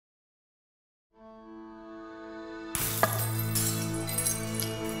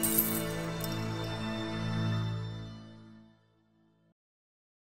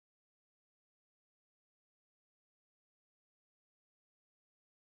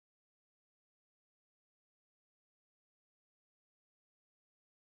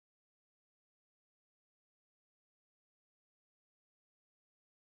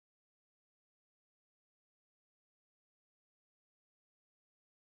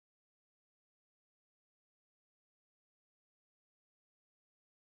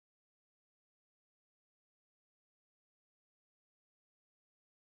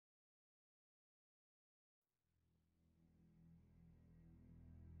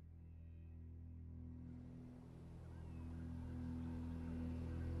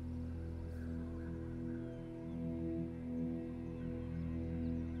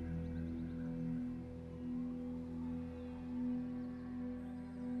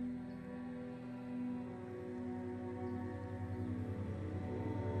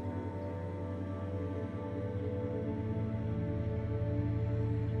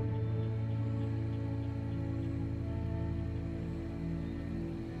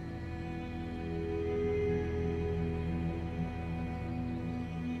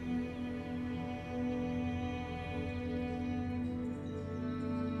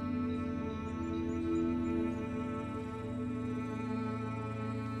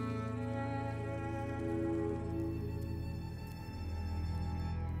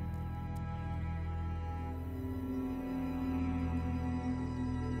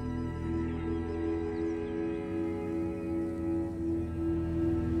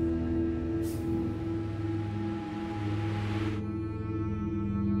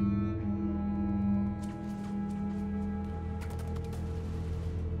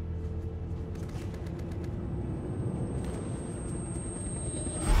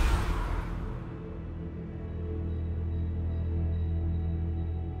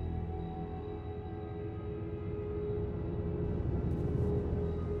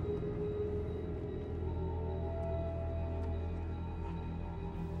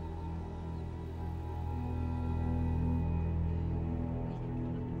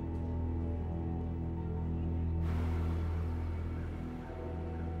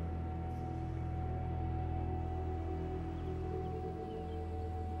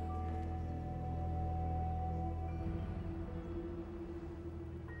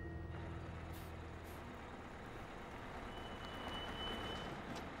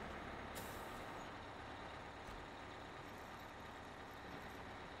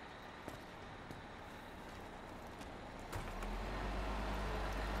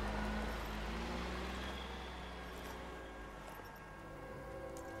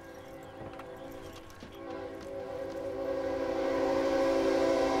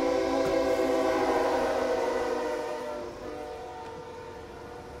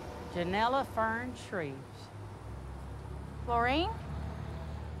Janella Fern Shreves. Florine?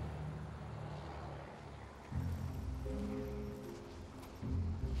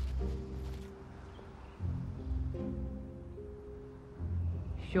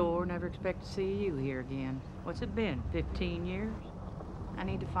 Sure, never expect to see you here again. What's it been, 15 years? I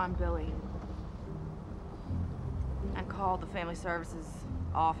need to find Billy. I called the family services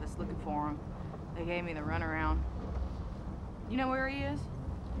office looking for him. They gave me the runaround. You know where he is?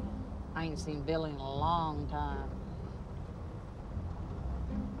 I ain't seen Billy in a long time.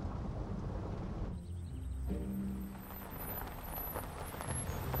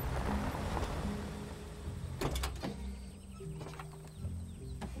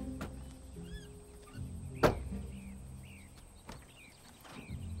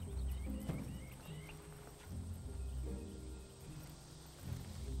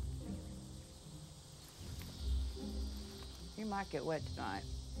 You might get wet tonight.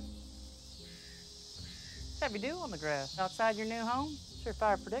 What'd you do on the grass? Outside your new home?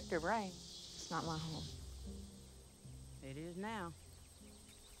 Surefire predictor of rain. It's not my home. It is now.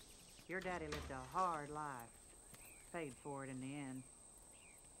 Your daddy lived a hard life. Paid for it in the end.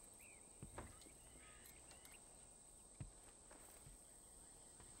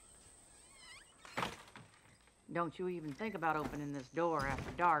 Don't you even think about opening this door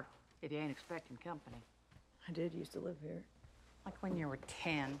after dark if you ain't expecting company. I did used to live here. Like when you were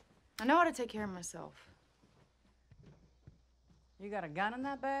 10. I know how to take care of myself. You got a gun in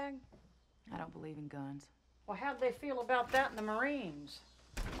that bag? I don't believe in guns. Well, how'd they feel about that in the Marines?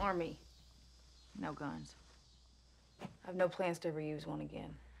 Army. No guns. I have no plans to ever use one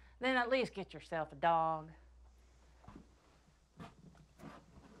again. Then at least get yourself a dog.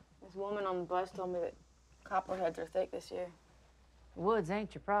 This woman on the bus told me that copperheads are thick this year. Woods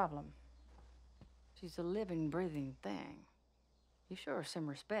ain't your problem. She's a living, breathing thing. You show her some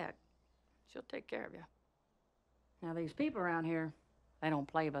respect, she'll take care of you. Now, these people around here, they don't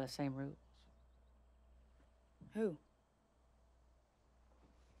play by the same rules. Who?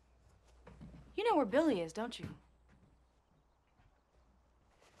 You know where Billy is, don't you?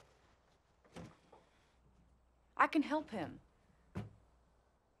 I can help him.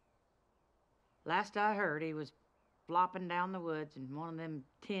 Last I heard, he was flopping down the woods in one of them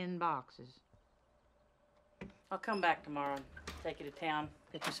tin boxes. I'll come back tomorrow and take you to town,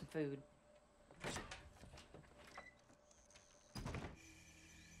 get you some food.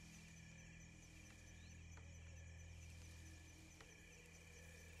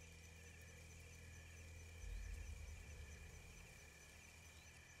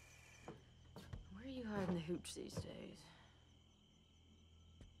 Where are you hiding the hooch these days?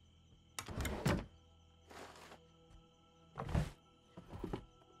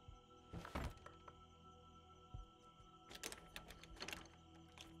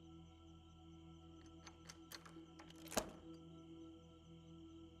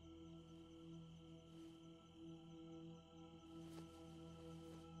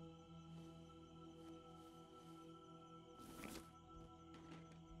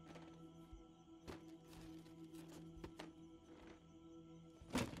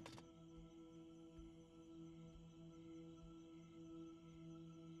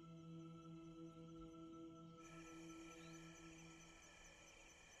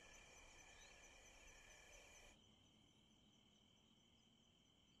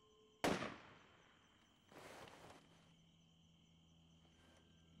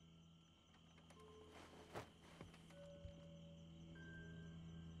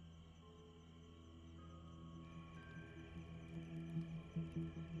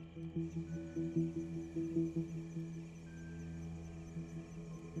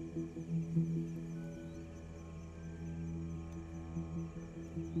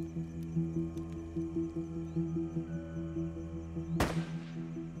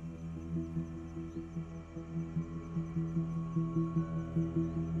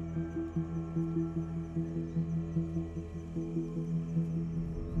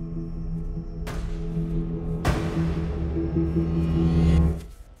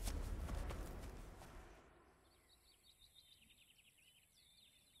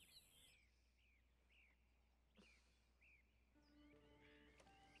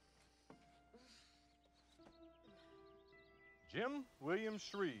 Jim William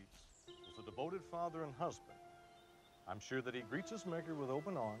Shreves was a devoted father and husband. I'm sure that he greets his Maker with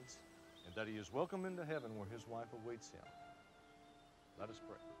open arms and that he is welcome into heaven where his wife awaits him. Let us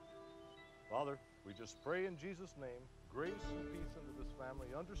pray. Father, we just pray in Jesus' name, grace and peace into this family,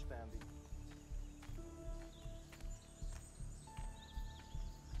 understanding.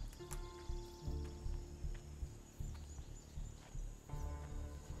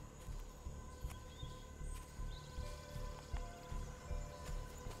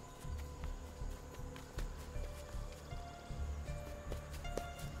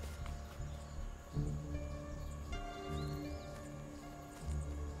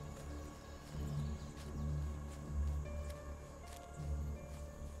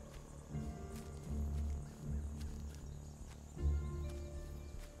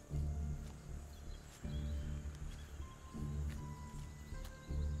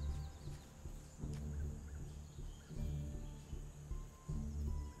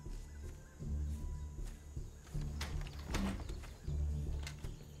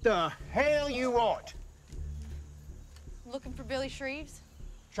 The hell you want? Looking for Billy Shreves?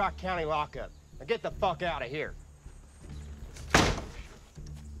 Tri-County lockup. Now get the fuck out of here.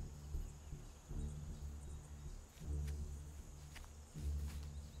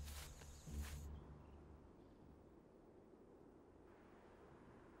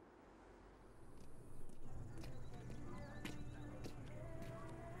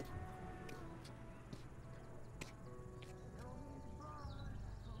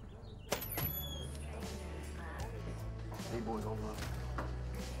 Hey, boy, don't look.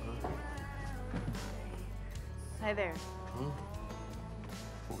 Hey there.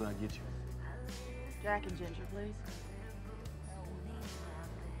 What can I get you? Jack and Ginger, please.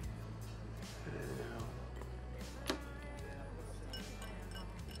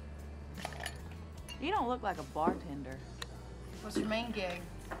 You don't look like a bartender. What's your main gig?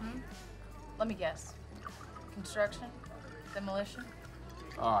 Let me guess. Construction? Demolition?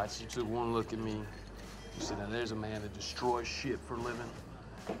 All right, so you took one look at me. You said, now there's a man that destroys shit for a living.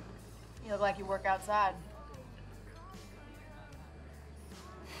 You look like you work outside.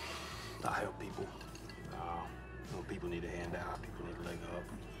 I help people. You know, people need a hand out, people need a leg up,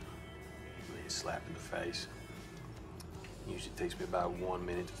 people need a slap in the face. Usually takes me about 1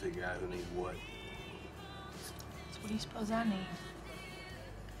 minute to figure out who needs what. So what do you suppose I need?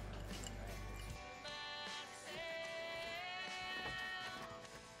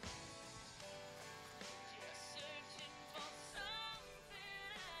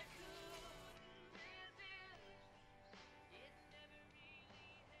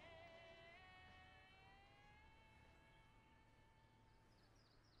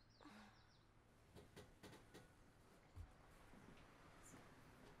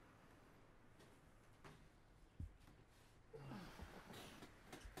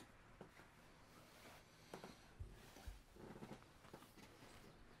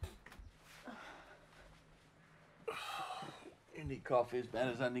 You need coffee as bad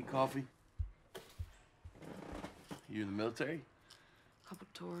as I need coffee? You in the military? Couple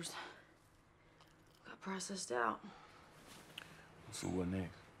tours. Got processed out. So what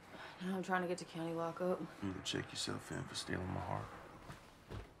next? Now I'm trying to get to county lockup. You need to check yourself in for stealing my heart.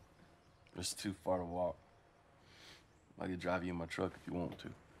 It's too far to walk. I could drive you in my truck if you want to.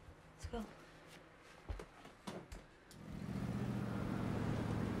 Let's go.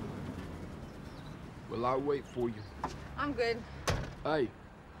 Well, I'll wait for you. I'm good. Hey,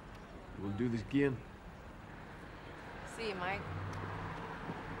 we'll do this again. See you, Mike.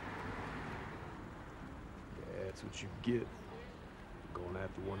 That's what you get for going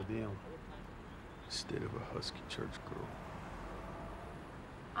after one of them instead of a husky church girl.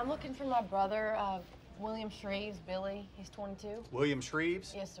 I'm looking for my brother, William Shreves, Billy. He's 22. William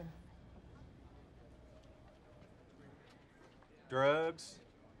Shreves? Yes, sir. Drugs,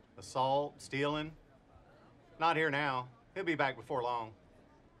 assault, stealing. Not here now. He'll be back before long.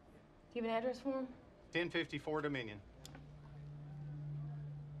 Do you have an address for him? 1054 Dominion.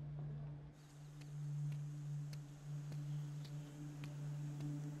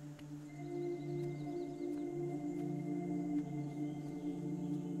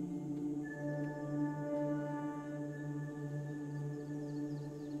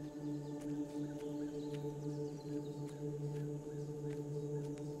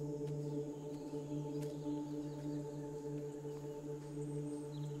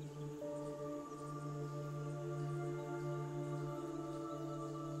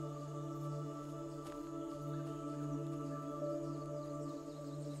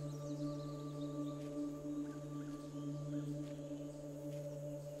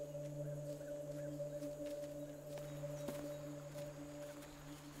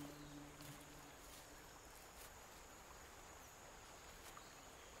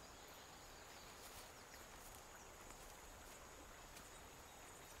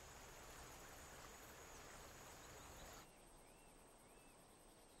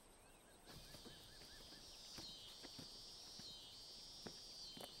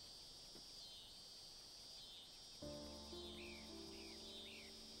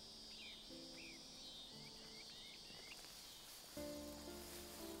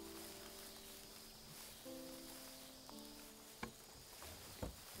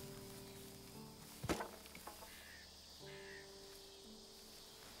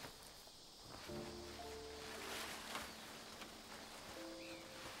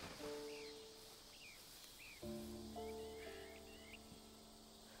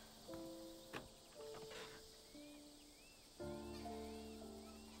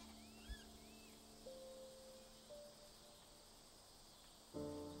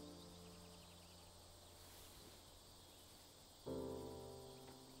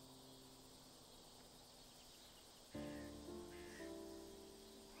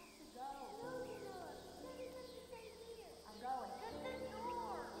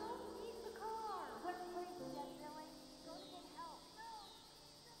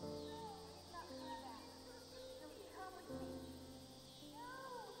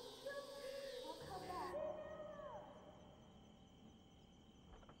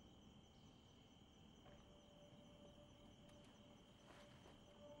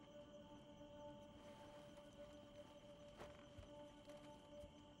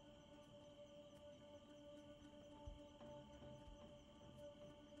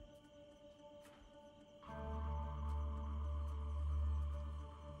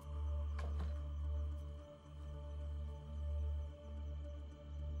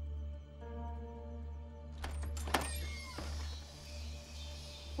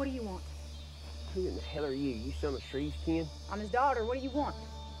 What do you want? Who in the hell are you? You some of Shreve's kin? I'm his daughter. What do you want?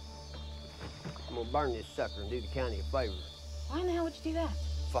 I'm gonna burn this sucker and do the county a favor. Why in the hell would you do that?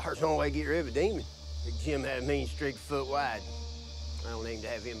 Fire's the only way to get rid of a demon. Big Jim had a mean streak a foot wide. I don't aim to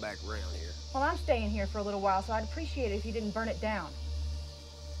have him back around here. Well, I'm staying here for a little while, so I'd appreciate it if you didn't burn it down.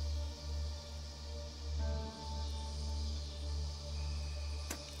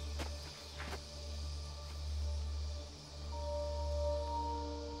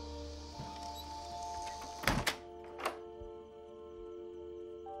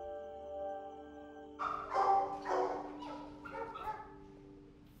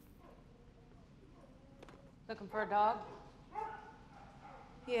 Looking for a dog?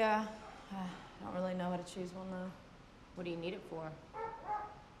 Yeah, I don't really know how to choose one, though. What do you need it for?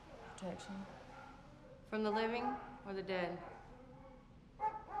 Protection. From the living or the dead?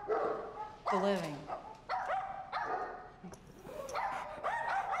 The living.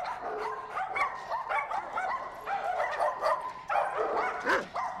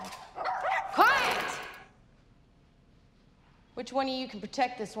 Quiet! Which one of you can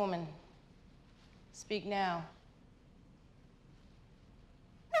protect this woman? Speak now.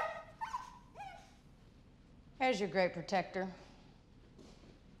 There's your great protector.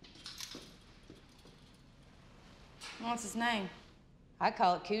 What's his name? I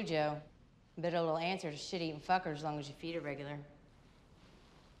call it Cujo. But it'll answer to shit-eating fuckers as long as you feed it regular.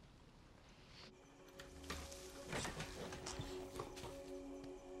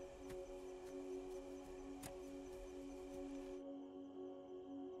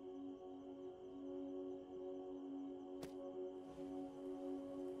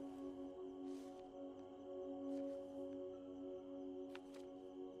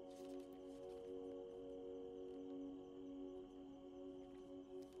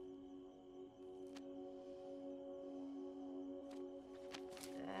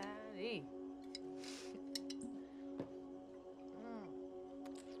 Daddy.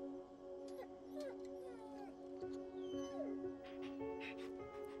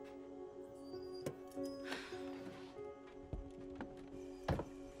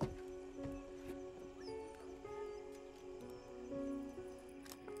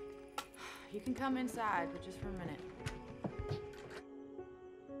 You can come inside, but just for a minute.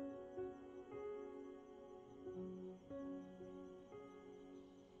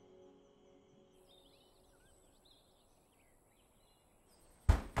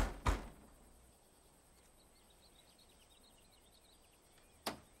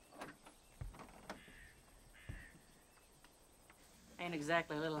 Ain't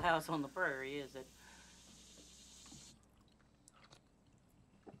exactly a little house on the prairie, is it?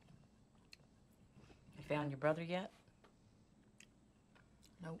 You found your brother yet?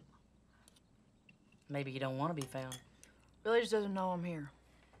 Nope. Maybe you don't want to be found. Billy just doesn't know I'm here.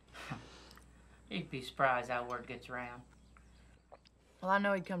 You'd be surprised how word gets around. Well, I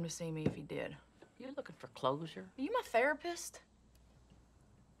know he'd come to see me if he did. You looking for closure? Are you my therapist?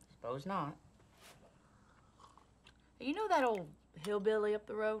 Suppose not. You know that old hillbilly up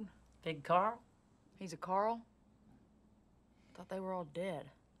the road? Big Carl? He's a Carl? Thought they were all dead.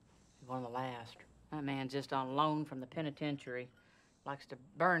 One of the last. That man's just on loan from the penitentiary. Likes to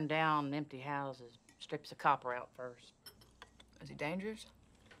burn down empty houses. Strips the copper out first. Is he dangerous?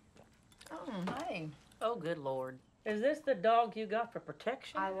 Oh, hey. Oh, good Lord. Is this the dog you got for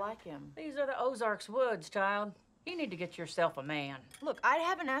protection? I like him. These are the Ozarks woods, child. You need to get yourself a man. Look, I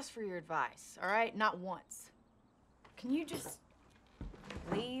haven't asked for your advice, all right? Not once. Can you just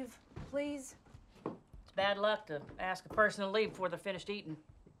leave, please? It's bad luck to ask a person to leave before they're finished eating.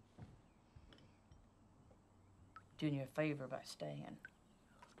 Doing you a favor by staying.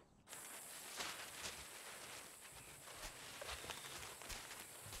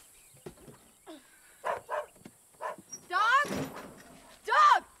 Dog!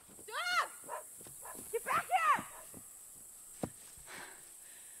 Dog! Dog! Get back here!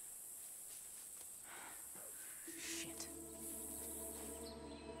 Shit.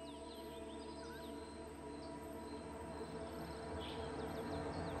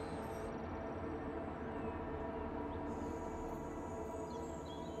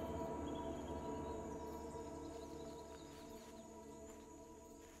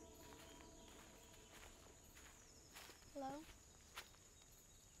 Hello?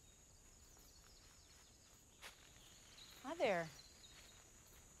 Hi there.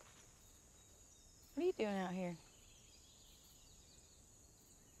 What are you doing out here?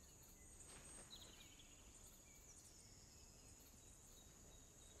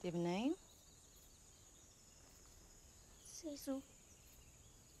 Do you have a name? Cecil.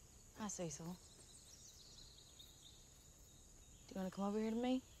 Hi, Cecil. Do you want to come over here to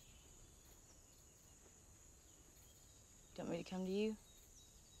me? You want me to come to you?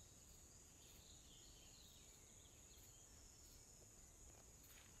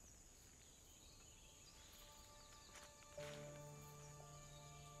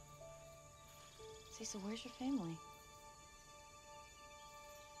 Cecil, where's your family?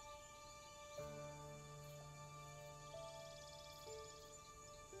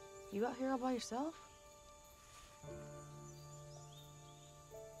 You out here all by yourself?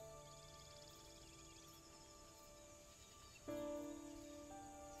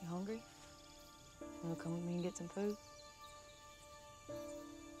 You hungry? You wanna come with me and get some food?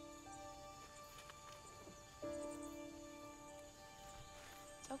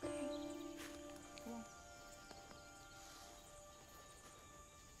 It's okay. Come on.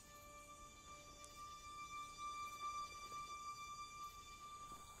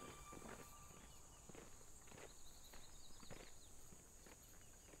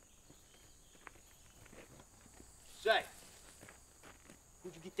 Say,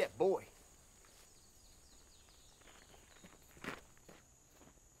 where'd you get that boy?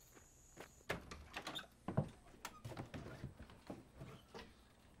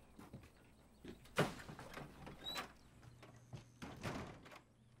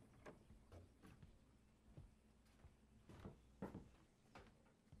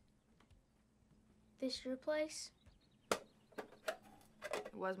 This your place?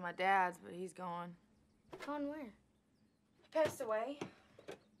 It was my dad's, but he's gone. Gone where? He passed away.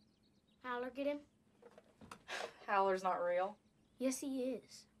 Howler get him? Howler's not real. Yes, he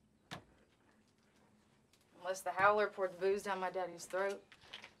is. Unless the Howler poured the booze down my daddy's throat.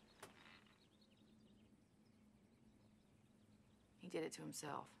 He did it to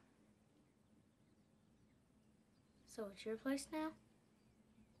himself. So it's your place now?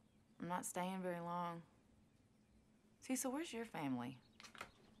 I'm not staying very long. Cecil, where's your family?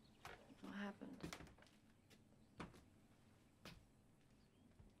 What happened?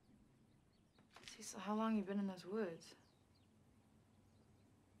 Cecil, how long you been in those woods?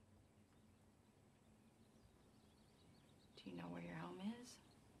 Do you know where your home is?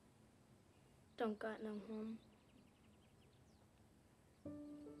 Don't got no home.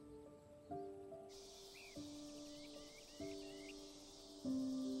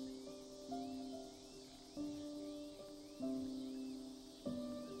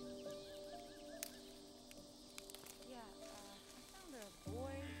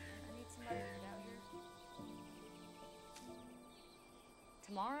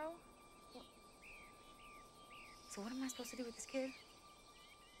 Tomorrow? So what am I supposed to do with this kid?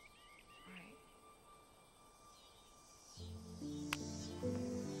 All right.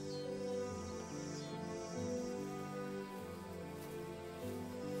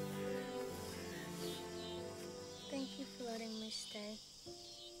 Thank you for letting me stay.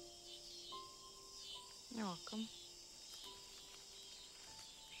 You're welcome.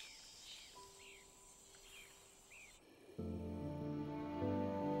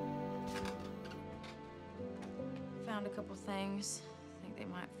 Found a couple things. I think they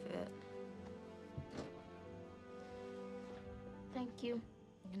might fit. Thank you.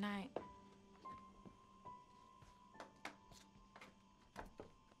 Good night.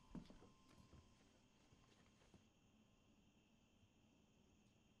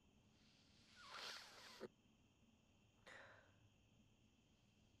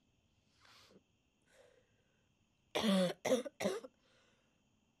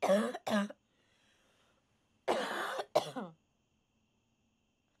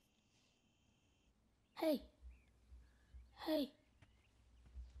 Hey. Hey.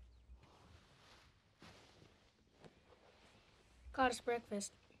 Got us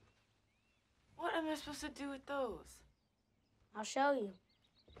breakfast. What am I supposed to do with those? I'll show you.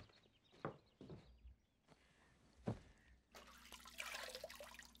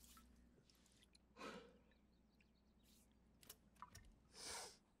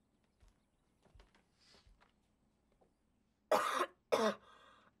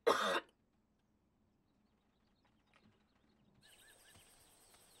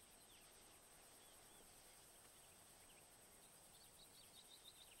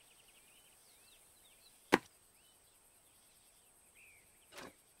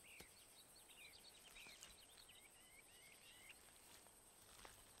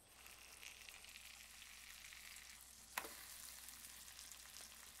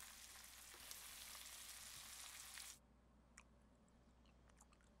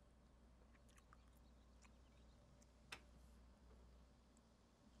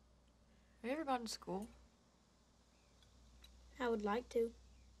 Have you ever gone to school? I would like to.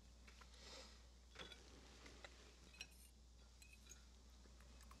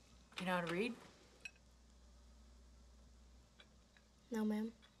 You know how to read? No,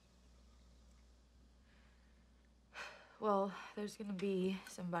 ma'am. Well, there's gonna be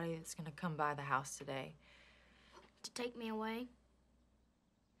somebody that's gonna come by the house today. To take me away?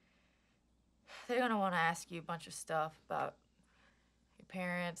 They're gonna want to ask you a bunch of stuff about your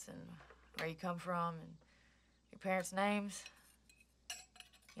parents and where you come from and your parents' names.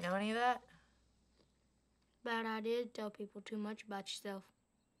 You know any of that? Bad idea to tell people too much about yourself.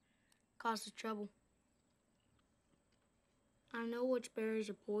 Causes trouble. I know which berries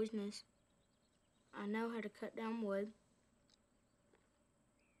are poisonous. I know how to cut down wood.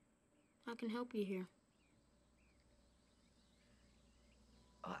 I can help you here.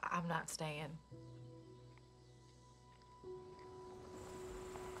 I'm not staying.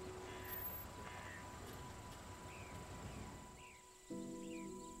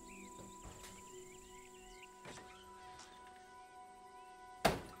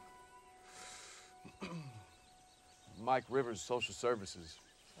 Mike Rivers, Social Services.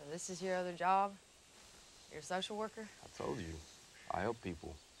 So this is your other job? You're a social worker? I told you, I help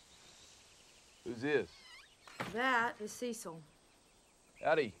people. Who's this? That is Cecil.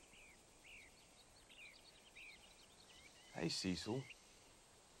 Howdy. Hey, Cecil.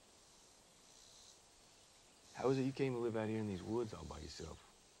 How is it you came to live out here in these woods all by yourself?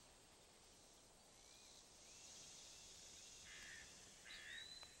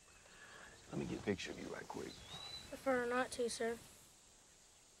 Let me get a picture of you right quick. Prefer not to, sir.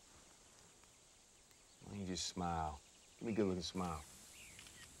 Why don't you just smile? Give me a good-looking smile.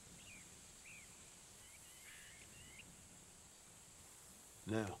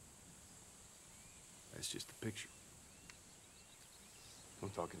 Now, that's just a picture. We'll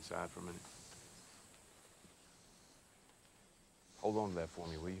talk inside for a minute. Hold on to that for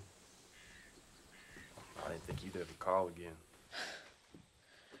me, will you? I didn't think you'd ever call again.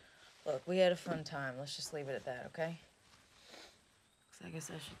 Look, we had a fun time. Let's just leave it at that, okay? I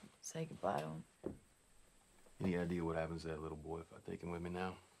guess I should say goodbye to him. Any idea what happens to that little boy if I take him with me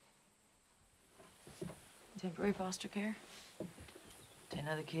now? Temporary foster care. 10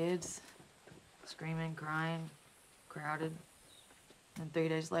 other kids, screaming, crying, crowded. And 3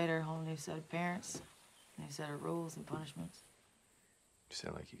 days later, a whole new set of parents, new set of rules and punishments. You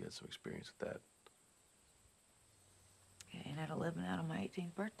sound like you got some experience with that. Yeah, ain't had 11 out of my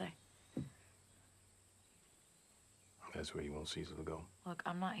 18th birthday. That's where you want Cecil to go. Look,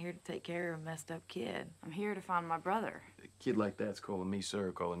 I'm not here to take care of a messed up kid. I'm here to find my brother. A kid like that's calling me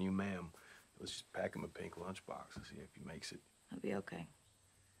sir, calling you ma'am. Let's just pack him a pink lunchbox and see if he makes it. I'll be okay.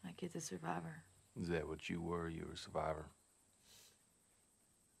 That kid's a survivor. Is that what you were? You were a survivor?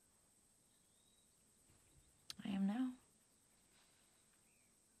 I am now.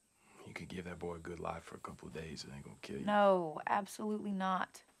 You could give that boy a good life for a couple of days. It ain't gonna kill you. No, absolutely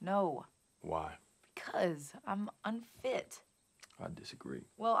not. No. Why? Because I'm unfit. I disagree.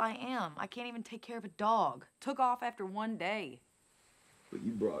 Well, I am. I can't even take care of a dog. Took off after 1 day. But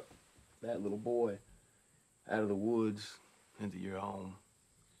you brought that little boy out of the woods into your home.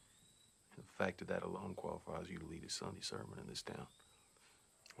 And the fact that alone qualifies you to lead a Sunday sermon in this town.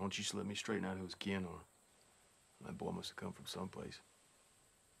 Why don't you just let me straighten out who's kin or that boy must have come from someplace.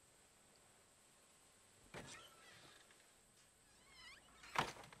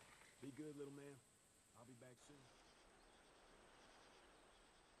 Be good, little man. I'll be back soon.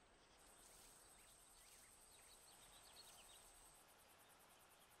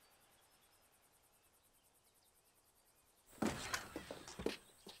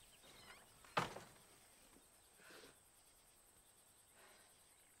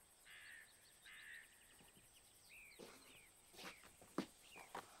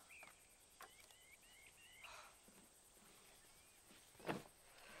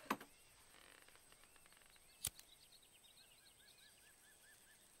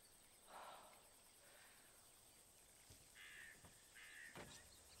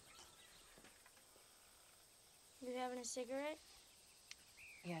 You having a cigarette?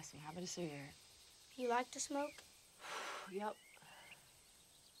 Yes, I'm having a cigarette. You like to smoke? Yep.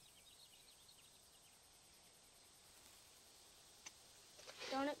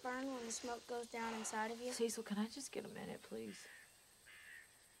 Don't it burn when the smoke goes down inside of you? Cecil, can I just get a minute, please?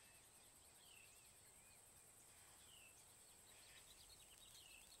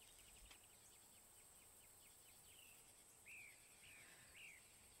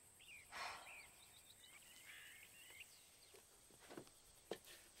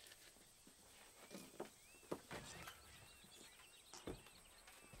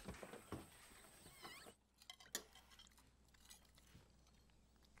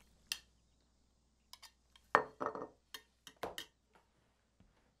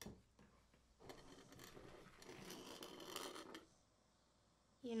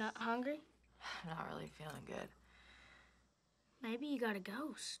 You not hungry? I'm not really feeling good. Maybe you got a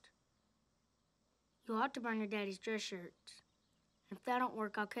ghost. You ought to burn your daddy's dress shirts. If that don't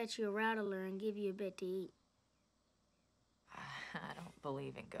work, I'll catch you a rattler and give you a bit to eat. I don't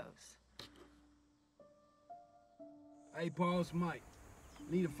believe in ghosts. Hey, Paul, it's Mike.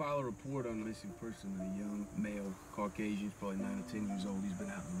 Need to file a report on a missing person, a young male, Caucasian, he's probably 9 or 10 years old. He's been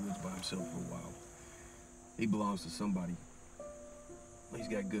out in the woods by himself for a while. He belongs to somebody. He's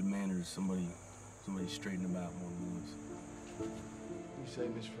got good manners. Somebody straightened him out more than once. You say,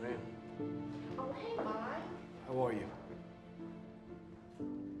 Miss Fran? Oh, hey, Mike. How are you?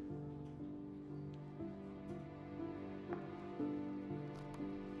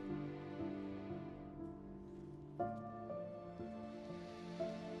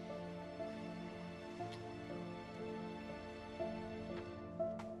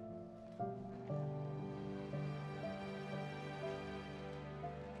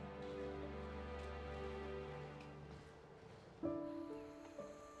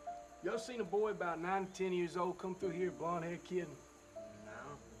 Y'all seen a boy about 9 to 10 years old come through here, blonde-haired kid?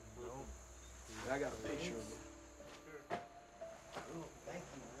 No. I got a picture of him. Oh, thank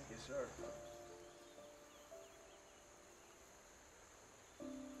you. Yes, sir.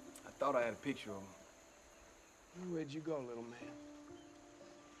 I thought I had a picture of him. Where'd you go, little man?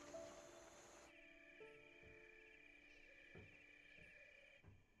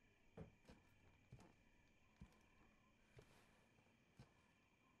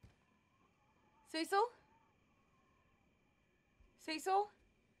 Cecil? Cecil?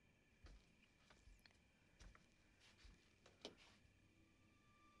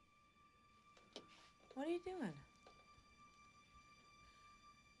 What are you doing?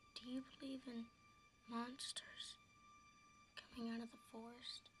 Do you believe in monsters coming out of the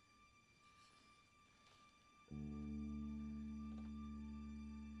forest?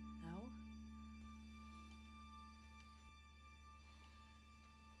 No.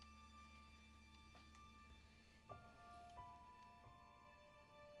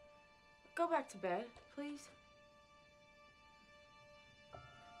 Go back to bed, please.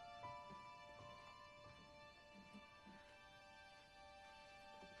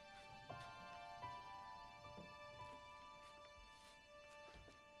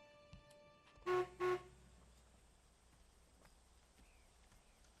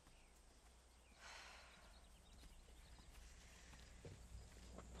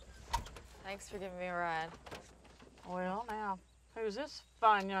 Thanks for giving me a ride. Well, now, who's this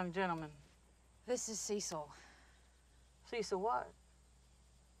fine young gentleman? This is Cecil. Cecil what?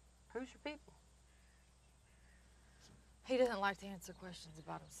 Who's your people? He doesn't like to answer questions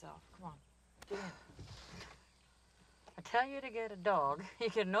about himself. Come on, get in. I tell you to get a dog, you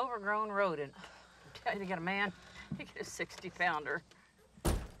get an overgrown rodent. I tell you to get a man, you get a 60-pounder.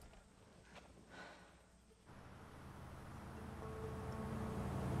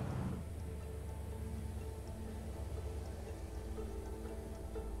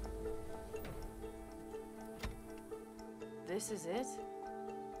 This is it?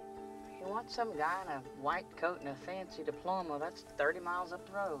 You want some guy in a white coat and a fancy diploma, that's 30 miles up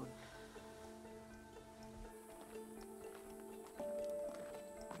the road.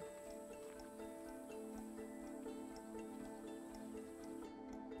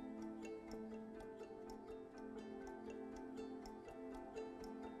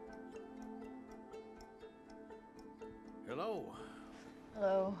 Hello.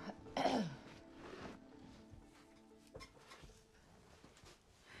 Hello.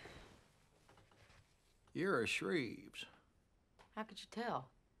 You're a Shreves. How could you tell?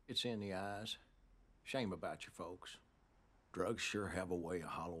 It's in the eyes. Shame about you folks. Drugs sure have a way of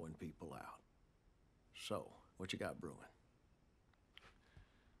hollowing people out. So, what you got brewing?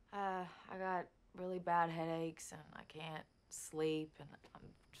 I got really bad headaches and I can't sleep and I'm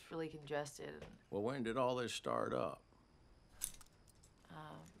just really congested. And, Well, when did all this start up?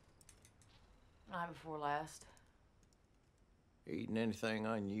 night before last. Eating anything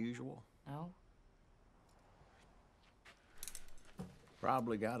unusual? No?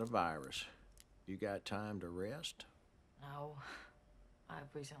 Probably got a virus. You got time to rest? No. I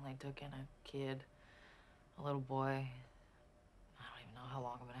recently took in a kid, a little boy. I don't even know how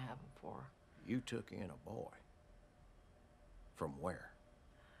long I'm gonna have him for. You took in a boy. From where?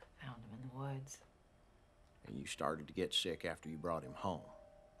 Found him in the woods. And you started to get sick after you brought him home.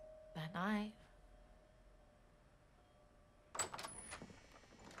 That night.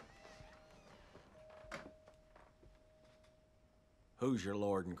 Who's your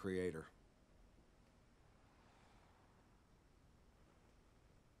Lord and Creator?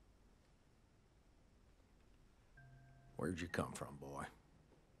 Where'd you come from, boy?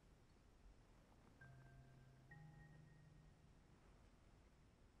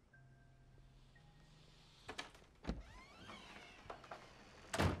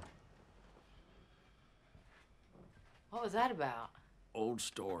 What was that about? Old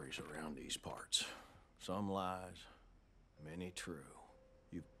stories around these parts. Some lies, many true.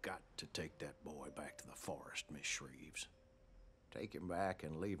 You've got to take that boy back to the forest, Miss Shreves. Take him back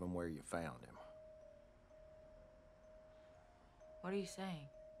and leave him where you found him. What are you saying?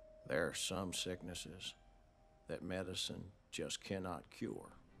 There are some sicknesses that medicine just cannot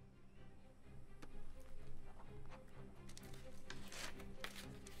cure.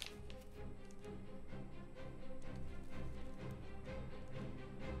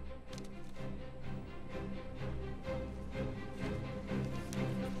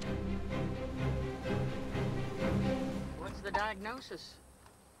 What's the diagnosis?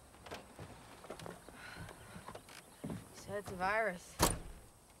 He said it's a virus.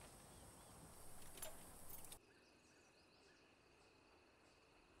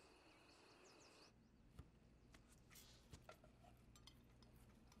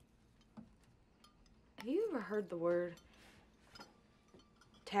 Have you ever heard the word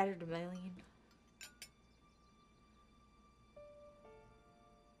Tatterdemalion?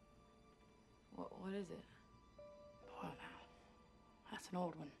 What is it? Boy, now, that's an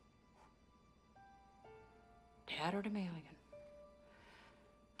old one. Tatterdemalion.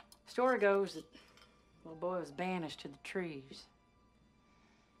 Story goes that little boy was banished to the trees.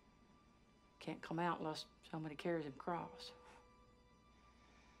 Can't come out unless somebody carries him across.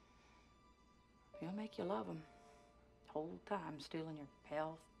 He'll make you love him. Whole time stealing your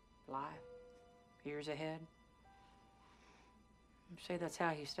health, life, years ahead. Say that's how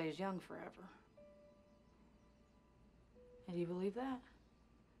he stays young forever. And you believe that?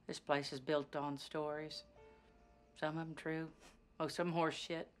 This place is built on stories. Some of them true, most of them horse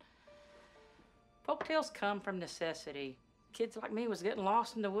shit. Folktales come from necessity. Kids like me was getting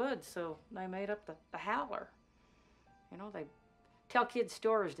lost in the woods, so they made up the howler. You know, they tell kids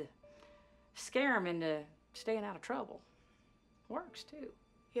stories to scare them into staying out of trouble. Works, too.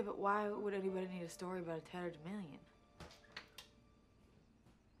 Yeah, but why would anybody need a story about a Tatterdemalion?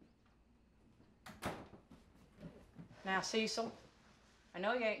 Now, Cecil, I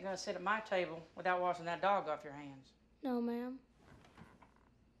know you ain't gonna sit at my table without washing that dog off your hands. No, ma'am.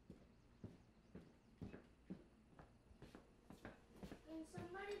 Can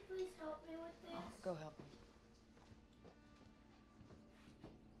somebody please help me with this? Go help him.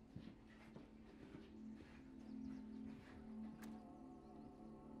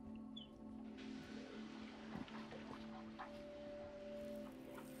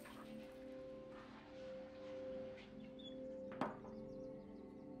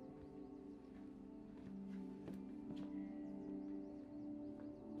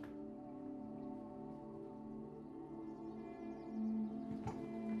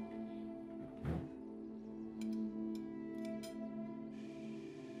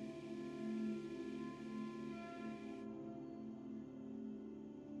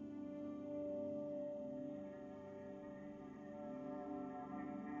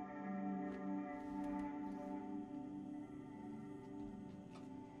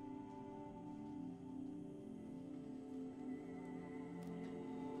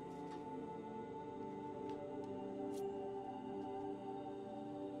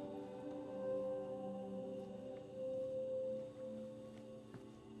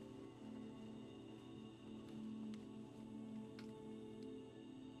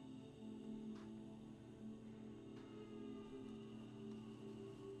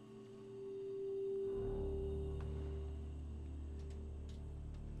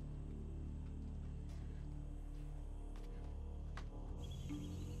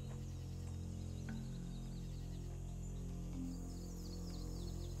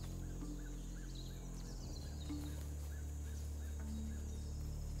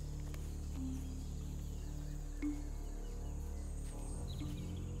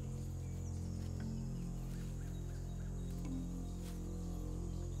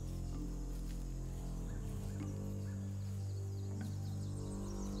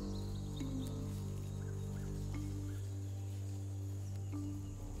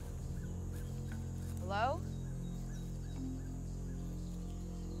 Hello?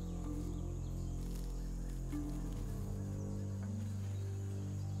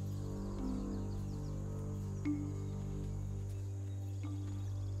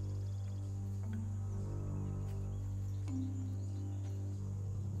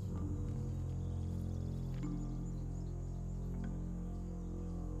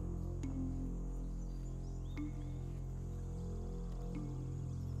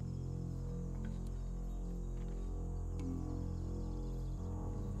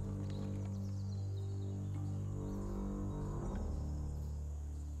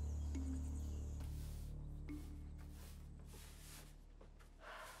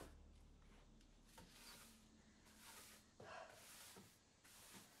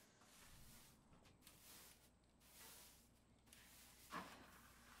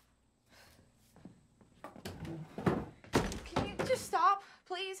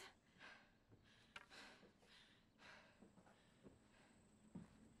 please?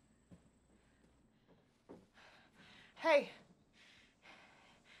 Hey,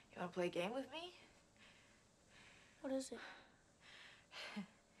 you wanna play a game with me? What is it?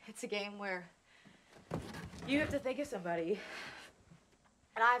 It's a game where you have to think of somebody,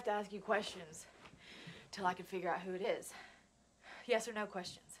 and I have to ask you questions till I can figure out who it is. Yes or no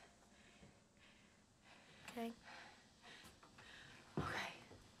questions. Okay. Okay.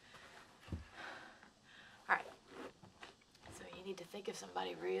 All right. So you need to think of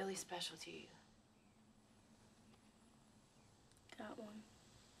somebody really special to you. Got one.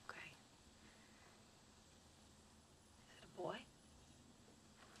 Okay. Is it a boy?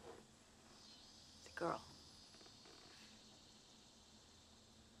 Is it a girl?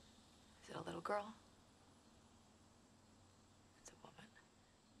 Is it a little girl? It's a woman.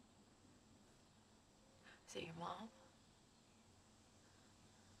 Is it your mom?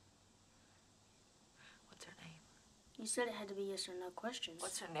 What's her name? You said it had to be yes or no questions.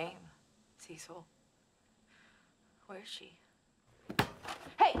 What's her name, Cecil? Where is she?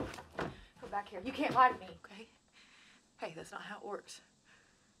 Hey! Come back here. You can't lie to me, okay? Hey, that's not how it works.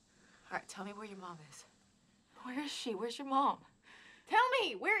 All right, tell me where your mom is. Where is she? Where's your mom? Tell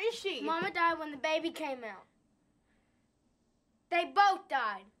me, where is she? Mama died when the baby came out. They both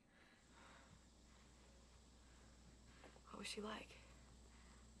died. What was she like?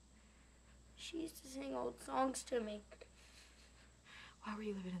 She used to sing old songs to me. Why were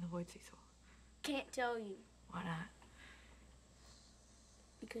you living in the woods, Cecil? Can't tell you. Why not?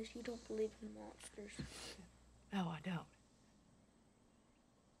 Because you don't believe in monsters. No, I don't.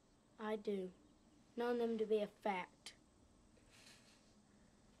 I do. Know them to be a fact.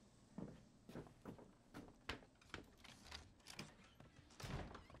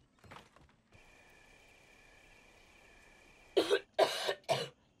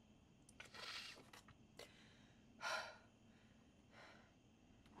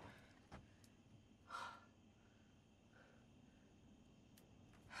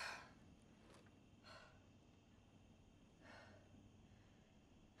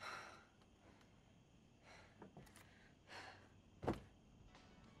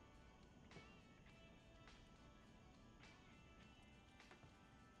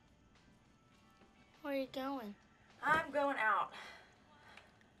 Where are you going? I'm going out.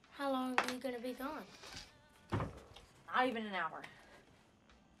 How long are you gonna be gone? Not even an hour.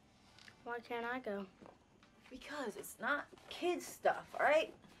 Why can't I go? Because it's not kids stuff, all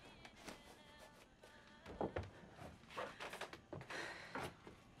right? I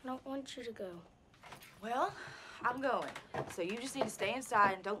don't want you to go. Well, I'm going. So you just need to stay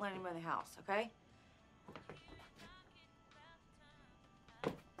inside and don't let anyone in the house, okay?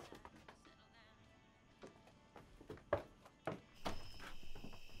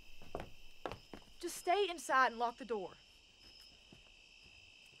 Just stay inside and lock the door.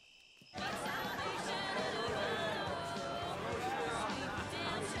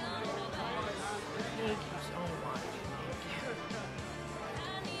 Thank you so much.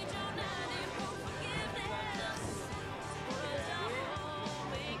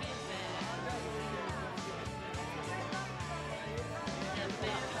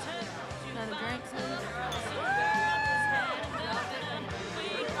 Another drink, please?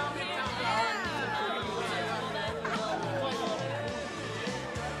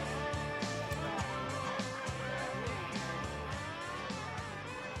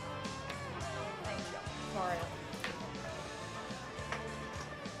 Sorry.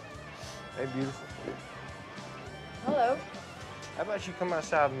 Hey, beautiful. Hello. How about you come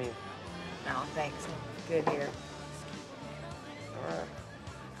outside with me? No, thanks. I'm good here. All right.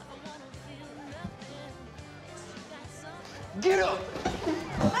 Get up!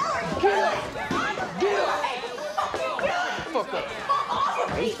 Get up! Get up! Fuck up.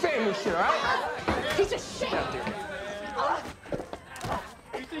 Hey, family shit, all right? Piece of shit out there.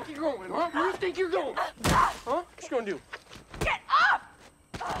 Where you think you're going, huh? Where you think you're going? Huh? What you gonna do? Get up!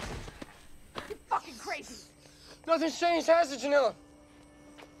 You're fucking crazy. Nothing's changed, has it, Janella?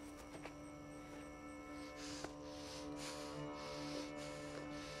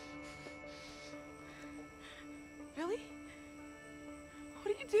 Really?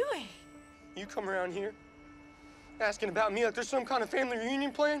 What are you doing? You come around here asking about me like there's some kind of family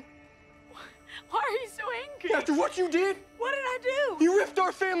reunion plan? Why are you so angry? After what you did? What did I do? You ripped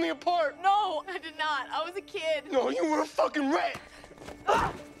our family apart. No, I did not. I was a kid. No, you were a fucking rat.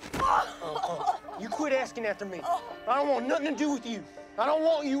 You quit asking after me. I don't want nothing to do with you. I don't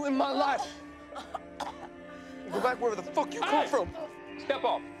want you in my life. You go back wherever the fuck you come from. Step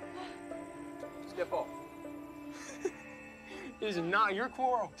off. Step off. This is not your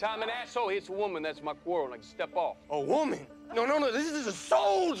quarrel. Time an asshole hits a woman, that's my quarrel. Like, step off. A woman? No, no, no, this is a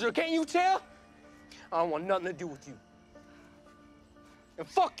soldier, can't you tell? I don't want nothing to do with you. And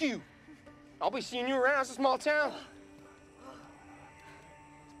fuck you. I'll be seeing you around. It's a small town.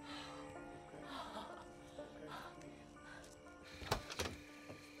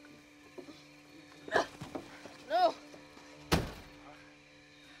 No.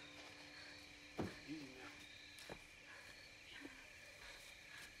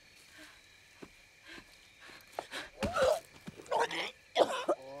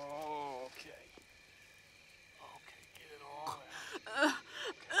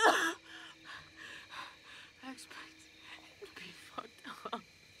 I expect him to be fucked up.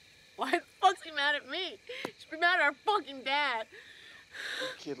 Why the fuck's he mad at me? He should be mad at our fucking dad.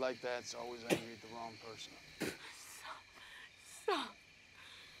 A kid like that's always angry at the wrong person. Stop.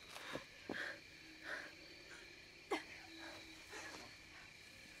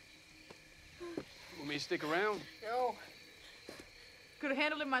 Want me to stick around? No. Could have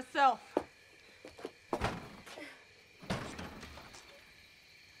handled it myself.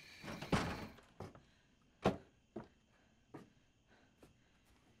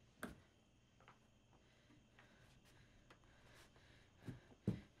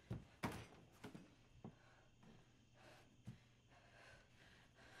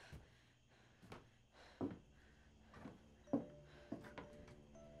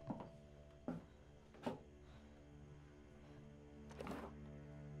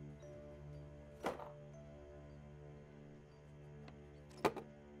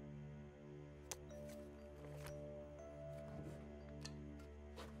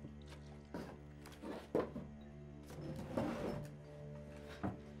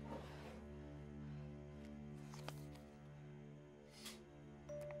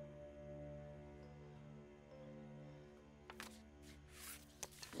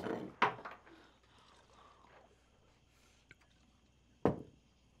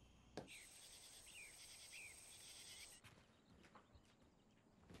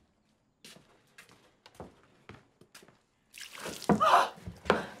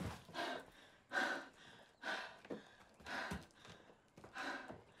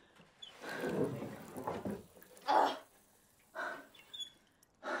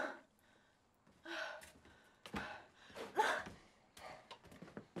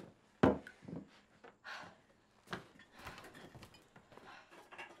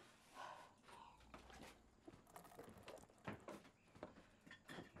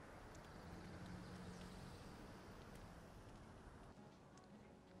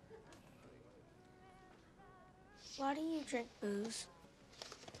 Why do you drink booze?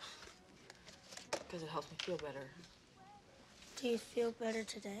 Because it helps me feel better. Do you feel better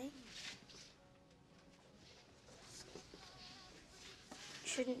today? You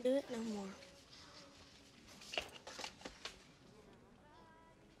shouldn't do it no more.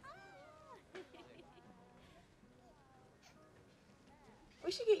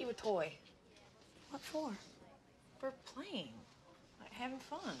 We should get you a toy. What for? For playing. Like having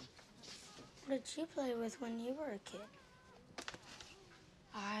fun. What did you play with when you were a kid?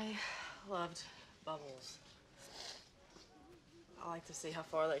 I loved bubbles. I like to see how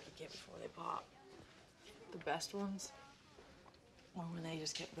far they could get before they pop. The best ones were when they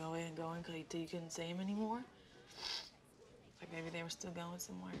just kept going and going until you couldn't see them anymore. Like maybe they were still going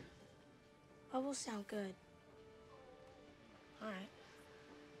somewhere. Bubbles sound good. All right.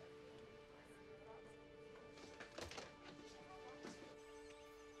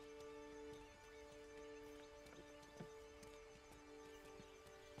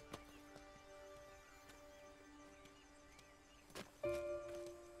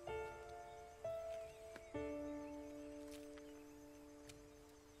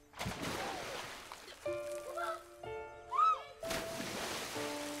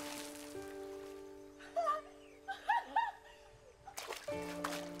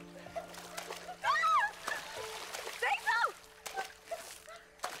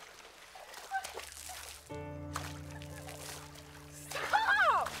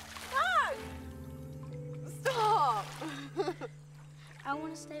 I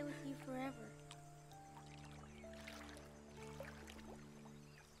want to stay with you forever.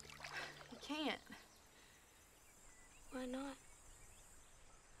 You can't. Why not?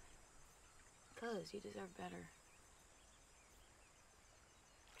 Because you deserve better.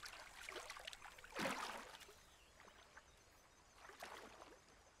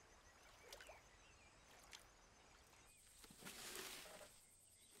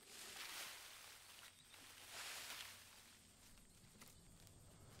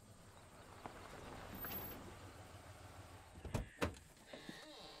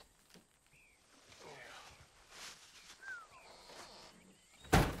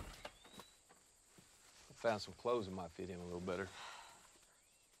 found some clothes that might fit him a little better.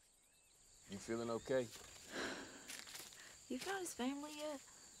 You feeling okay? You found his family yet?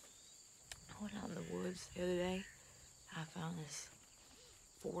 I went out in the woods the other day. I found this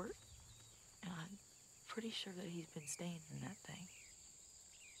fort, and I'm pretty sure that he's been staying in that thing.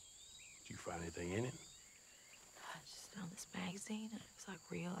 Did you find anything in it? I just found this magazine, and it was like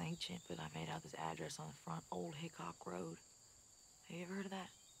real ancient, but I made out this address on the front, Old Hickok Road. Have you ever heard of that?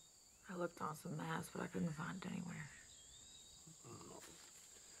 I looked on some maps, but I couldn't find it anywhere.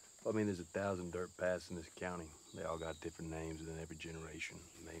 I mean, there's 1,000 dirt paths in this county. They all got different names, and then every generation,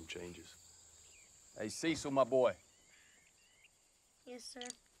 the name changes. Hey, Cecil, my boy. Yes, sir.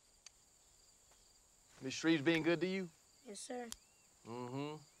 Miss Shreve's being good to you? Yes, sir.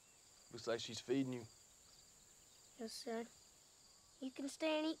 Mm-hmm. Looks like she's feeding you. Yes, sir. You can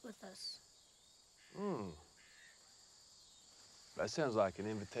stay and eat with us. That sounds like an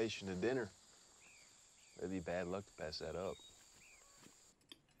invitation to dinner. It'd be bad luck to pass that up.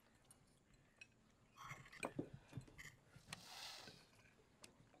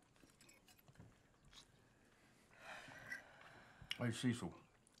 Hey, Cecil.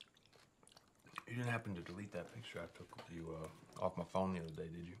 You didn't happen to delete that picture I took with you off my phone the other day,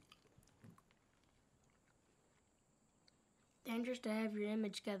 did you? Dangerous to have your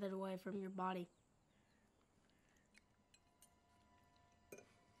image gathered away from your body.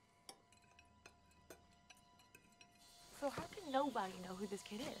 So how can nobody know who this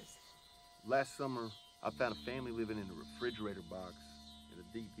kid is? Last summer, I found a family living in a refrigerator box in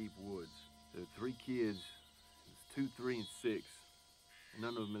the deep, deep woods. There were 3 kids. It was 2, 3, and 6. And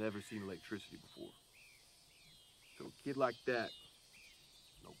none of them had ever seen electricity before. So a kid like that,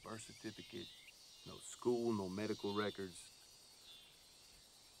 no birth certificate, no school, no medical records.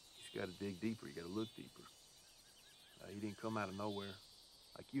 He's got to dig deeper. You got to look deeper. He didn't come out of nowhere.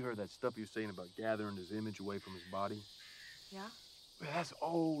 Like you heard that stuff you were saying about gathering his image away from his body. Yeah? Man, that's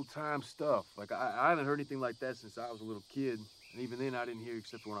old-time stuff. Like, I haven't heard anything like that since I was a little kid. And even then, I didn't hear it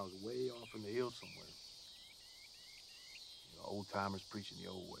except for when I was way off in the hills somewhere. You know, old-timers preaching the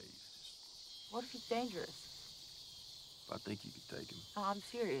old ways. What if he's dangerous? I think you could take him. No, I'm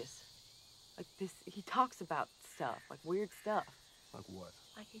serious. Like this, he talks about stuff, like weird stuff. Like what?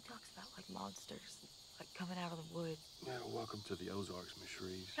 Like he talks about like monsters, like coming out of the woods. Yeah, welcome to the Ozarks, Miss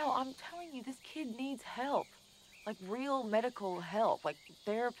Shreves. No, I'm telling you, this kid needs help. Like real medical help, like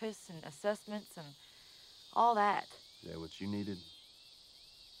therapists and assessments and all that. Is that what you needed?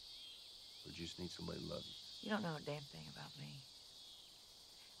 Or you just need somebody to love you? You don't know a damn thing about me.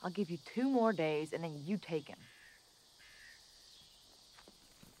 I'll give you 2 more days and then you take him.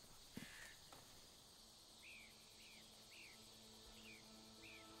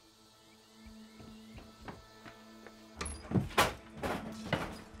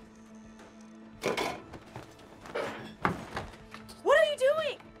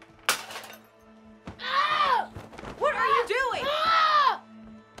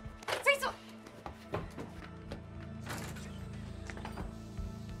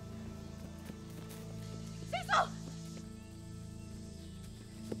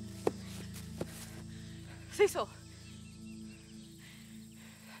 Cecil!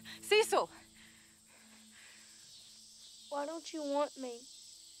 Cecil! Why don't you want me?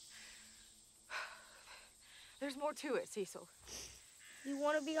 There's more to it, Cecil. You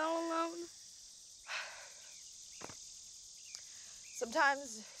want to be all alone?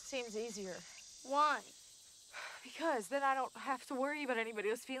 Sometimes it seems easier. Why? Because then I don't have to worry about anybody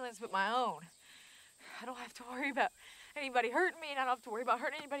else's feelings but my own. I don't have to worry about anybody hurting me, and I don't have to worry about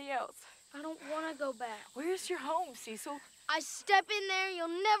hurting anybody else. I don't want to go back. Where's your home, Cecil? I step in there, you'll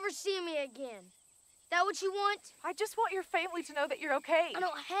never see me again. That what you want? I just want your family to know that you're okay. I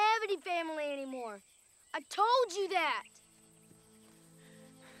don't have any family anymore. I told you that.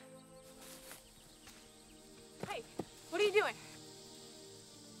 Hey, what are you doing?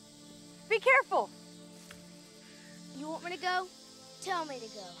 Be careful. You want me to go? Tell me to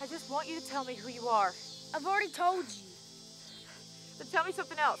go. I just want you to tell me who you are. I've already told you. Then tell me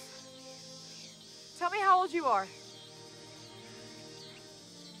something else. Tell me how old you are.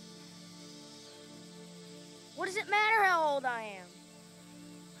 What does it matter how old I am?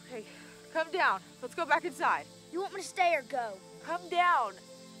 Okay, come down. Let's go back inside. You want me to stay or go? Come down.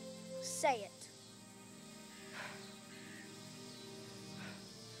 Say it.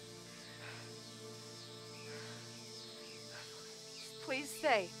 Please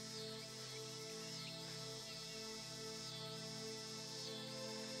stay.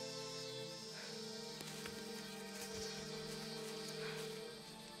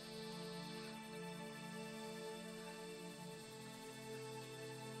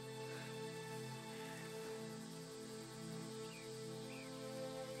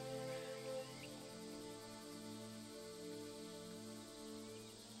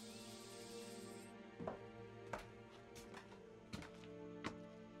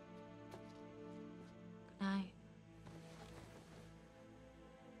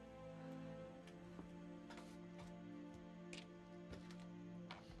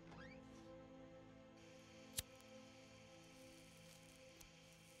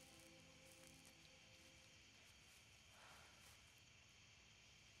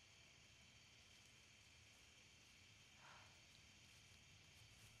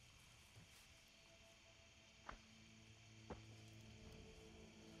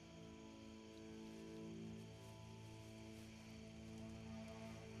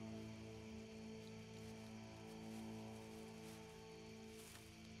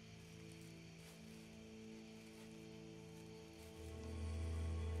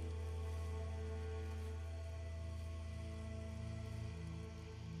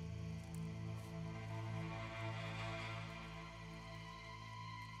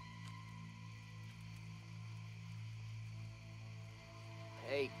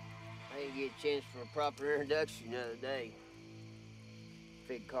 Hey, I didn't get a chance for a proper introduction the other day.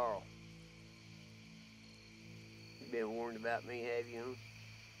 Fig Carl. You been warned about me, have you, huh?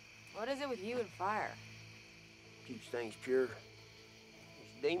 What is it with you and fire? Keeps things pure.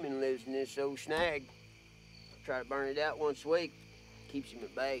 This demon lives in this old snag. I try to burn it out once a week. Keeps him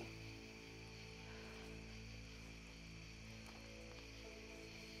at bay.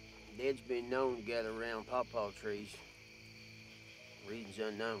 Dead's been known to gather around pawpaw trees. Reasons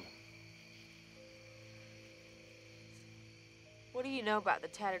unknown. What do you know about the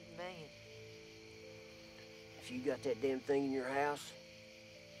Tatterdemalion? If you got that damn thing in your house,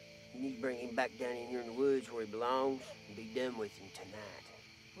 you need to bring him back down in here in the woods where he belongs and be done with him tonight.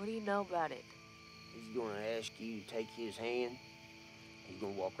 What do you know about it? He's gonna ask you to take his hand. He's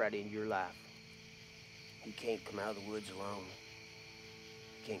gonna walk right into your life. He can't come out of the woods alone.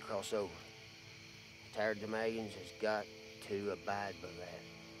 He can't cross over. Tatterdemalions has got to abide by that.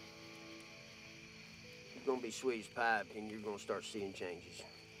 You're gonna be sweet as pie, and you're gonna start seeing changes.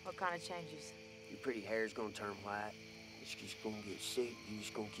 What kind of changes? Your pretty hair's gonna turn white. It's just gonna get sick. You're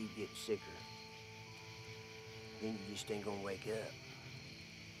just gonna keep getting sicker. Then you just ain't gonna wake up.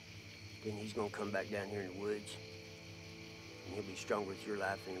 Then he's gonna come back down here in the woods, and he'll be stronger with your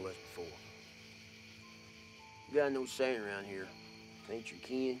life than he was before. You got an old saying around here. Ain't your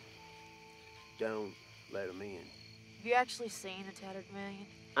kin, don't let him in. Have you actually seen a Tatterdemalion?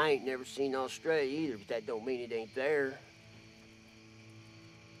 I ain't never seen Australia either, but that don't mean it ain't there.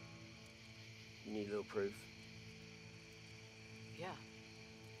 You need a little proof? Yeah.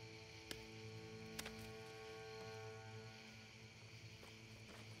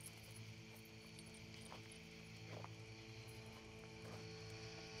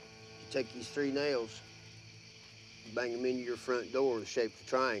 You take these 3 nails, you bang them into your front door in the shape of a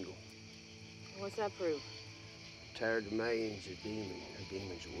triangle. What's that prove? Tatterdemalions a demon. A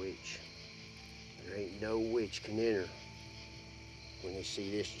demon's a witch. There ain't no witch can enter when they see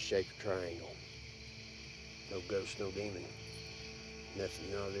this in shape of triangle. No ghost, no demon.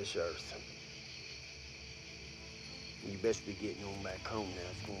 Nothing on this earth. You best be getting on back home now.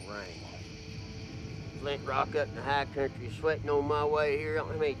 It's gonna rain. Flint Rock up in the high country, sweating on my way here. I don't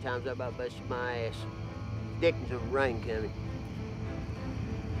know how many times I about busted my ass. Dickens of rain coming.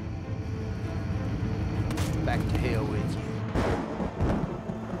 Back to hell with you.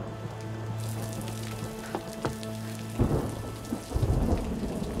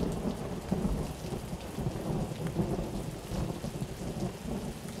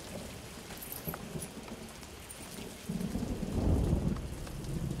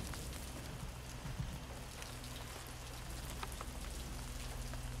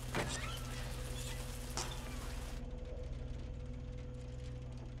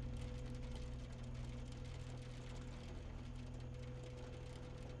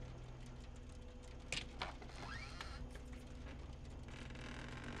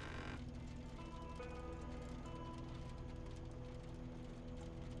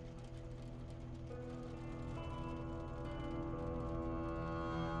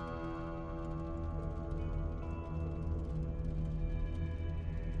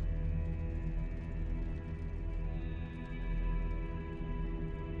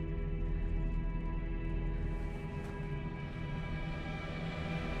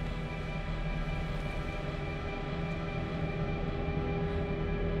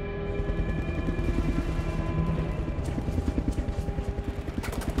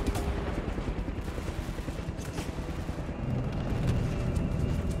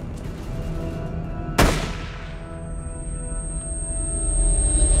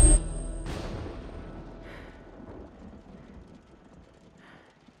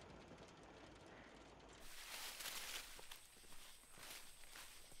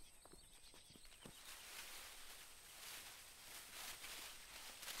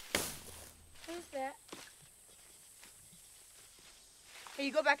 Who's that? Hey,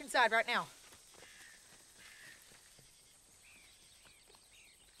 you go back inside right now.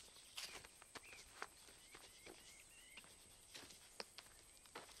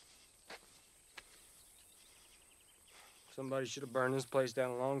 Somebody should have burned this place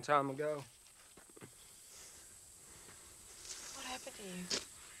down a long time ago. What happened to you?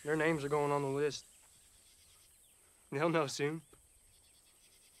 Their names are going on the list. They'll know soon.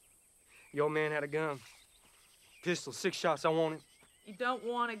 The old man had a gun. Pistol, 6 shots, I want it. You don't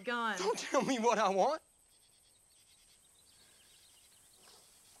want a gun. Don't tell me what I want.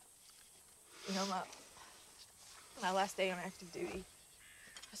 You know, my last day on active duty,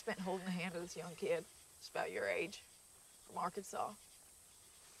 I spent holding the hand of this young kid, just about your age, from Arkansas.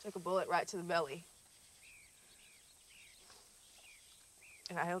 Took a bullet right to the belly.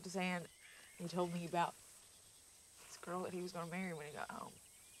 And I held his hand. He told me about this girl that he was going to marry when he got home.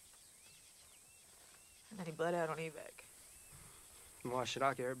 And then he bled out on evac. Why should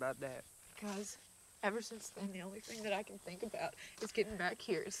I care about that? Because ever since then, the only thing that I can think about is getting back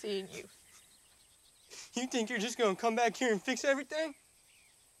here and seeing you. You think you're just gonna come back here and fix everything?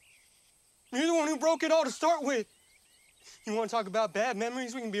 You're the one who broke it all to start with. You wanna talk about bad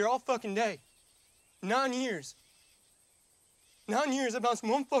memories? We can be here all fucking day. 9 years. 9 years about from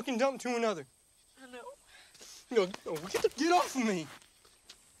one fucking dump to another. I know. No, get off of me.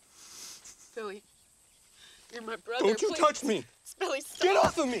 Billy, you're my brother. Don't you please. touch me. Billy, stop. Get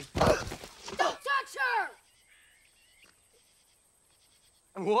off of me. Don't touch her!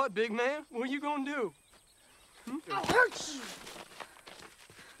 And what, big man? What are you gonna do? I'll hurt you!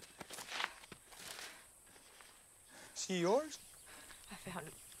 She yours? I found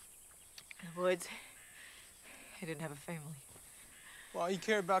it in the woods. He didn't have a family. Why you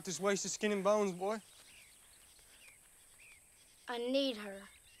care about this waste of skin and bones, boy? I need her.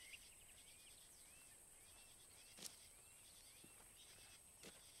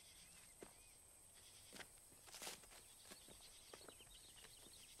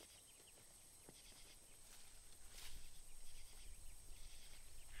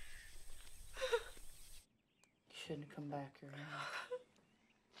 Shouldn't have come back here.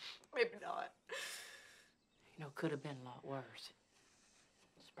 Maybe not. You know, could have been a lot worse.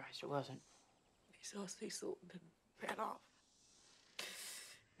 Surprised it wasn't. He saw Cecil and then ran off.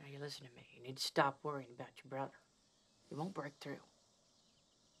 Now you listen to me. You need to stop worrying about your brother. He won't break through.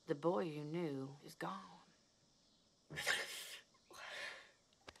 The boy you knew is gone. Why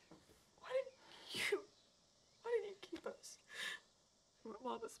didn't you keep us? You were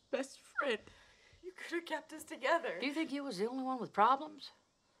Mama's best friend. You could have kept us together. Do you think you was the only one with problems?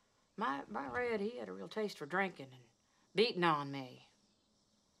 My Red, he had a real taste for drinking and beating on me.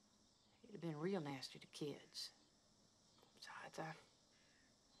 He'd have been real nasty to kids. Besides,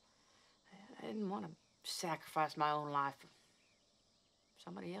 I didn't want to sacrifice my own life for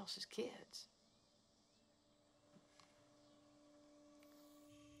somebody else's kids.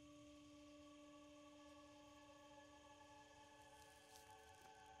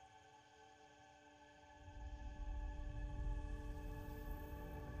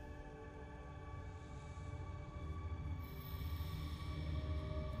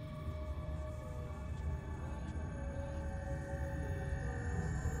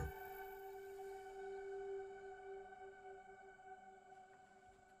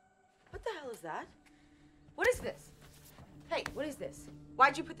 What the hell is that? What is this? Hey, what is this?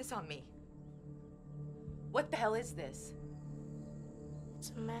 Why'd you put this on me? What the hell is this?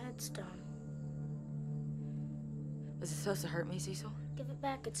 It's a mad stone. Was it supposed to hurt me, Cecil? Give it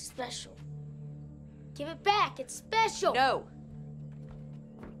back, it's special. Give it back, it's special! No!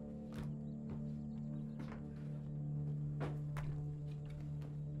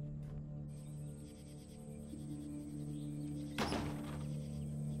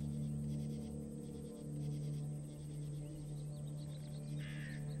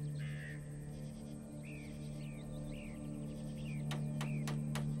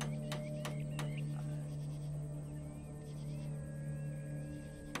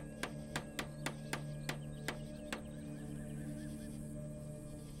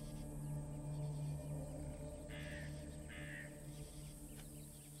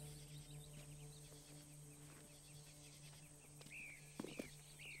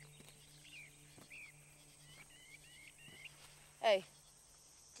 Hey.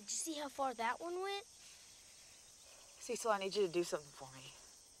 Did you see how far that one went? Cecil, I need you to do something for me.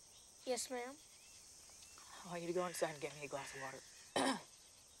 Yes, ma'am. I want you to go inside and get me a glass of water.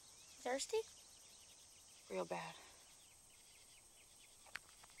 Thirsty? Real bad.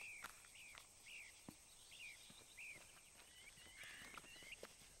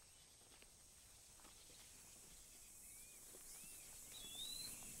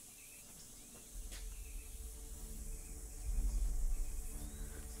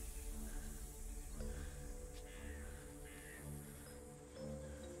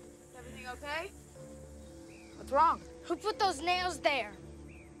 Everything okay? What's wrong? Who put those nails there?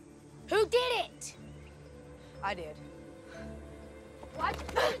 Who did it? I did. Why'd you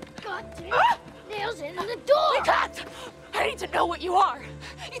put goddamn nails in the door? Because I need to know what you are.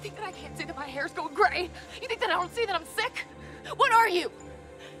 You think that I can't see that my hair's going gray? You think that I don't see that I'm sick? What are you?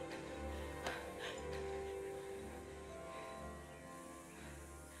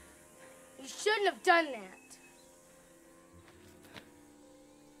 You shouldn't have done that.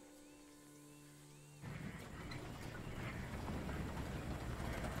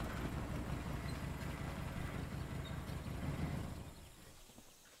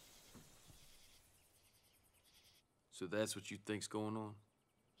 So that's what you think's going on?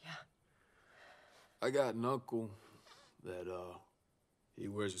 Yeah. I got an uncle that, he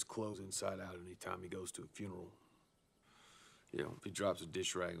wears his clothes inside out anytime he goes to a funeral. You know, if he drops a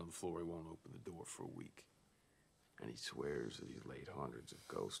dish rag on the floor, he won't open the door for a week. And he swears that he's laid hundreds of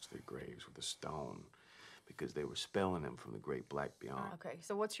ghosts to their graves with a stone because they were spelling them from the great black beyond. Okay,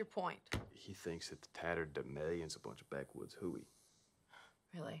 so what's your point? He thinks that the Tatterdemalion's a bunch of backwoods hooey.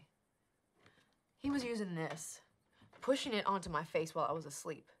 Really? He was using this, pushing it onto my face while I was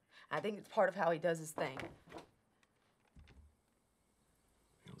asleep. I think it's part of how he does his thing.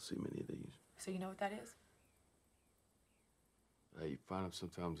 You don't see many of these. So you know what that is? You find them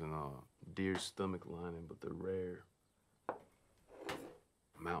sometimes in a deer's stomach lining, but they're rare.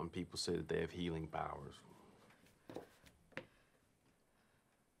 Mountain people say that they have healing powers.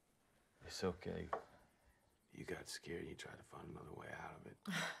 It's okay. You got scared and you tried to find another way out of it.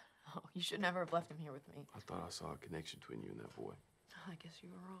 Oh, you should never have left him here with me. I thought I saw a connection between you and that boy. I guess you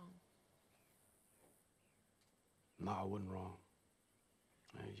were wrong. No, I wasn't wrong.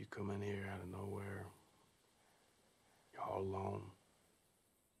 Man, you come in here out of nowhere. You're all alone.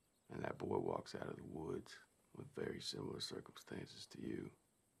 And that boy walks out of the woods with very similar circumstances to you.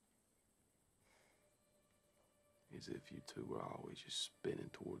 As if you two were always just spinning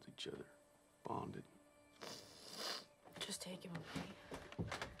towards each other, bonded. Just take him away.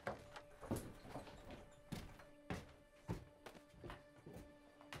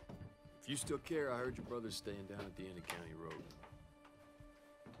 If you still care, I heard your brother's staying down at the end of County Road.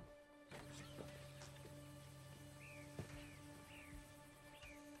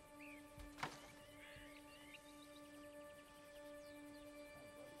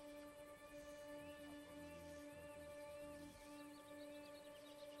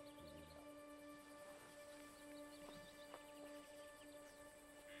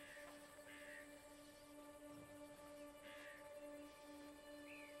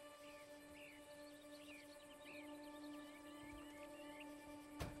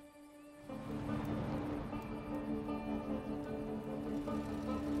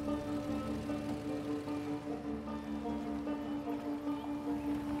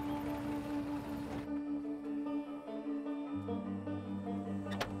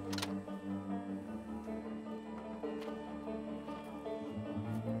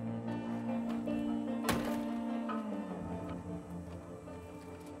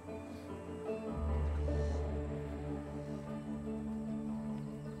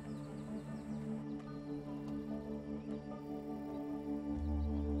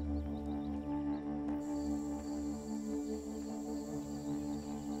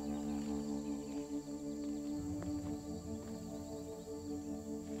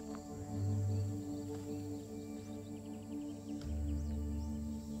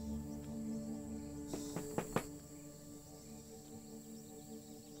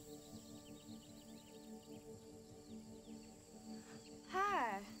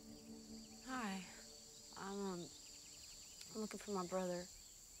 I'm looking for my brother.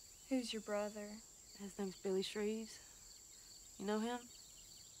 Who's your brother? His name's Billy Shreves. You know him?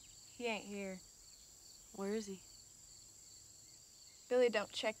 He ain't here. Where is he? Billy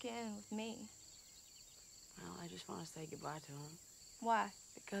don't check in with me. Well, I just want to say goodbye to him. Why?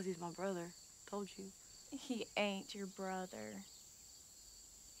 Because he's my brother. Told you. He ain't your brother.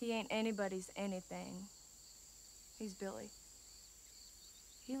 He ain't anybody's anything. He's Billy.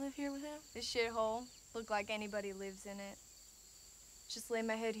 You live here with him? This shithole look like anybody lives in it. Just lay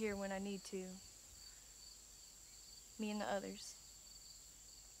my head here when I need to. Me and the others.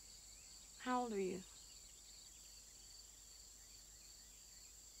 How old are you?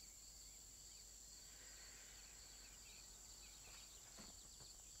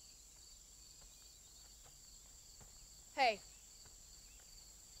 Hey.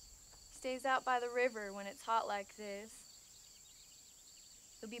 He stays out by the river when it's hot like this.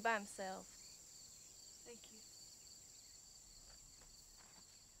 He'll be by himself. Thank you.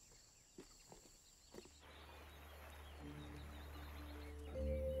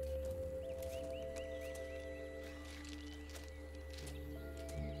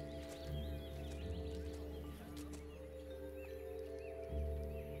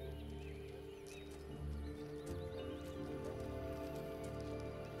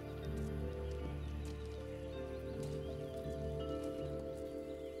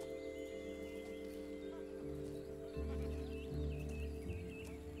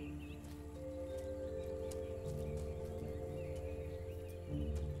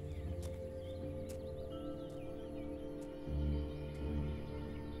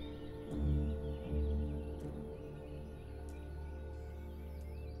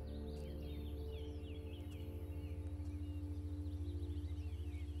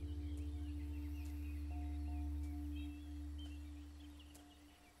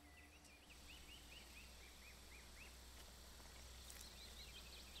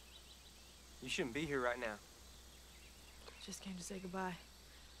 shouldn't be here right now. Just came to say goodbye.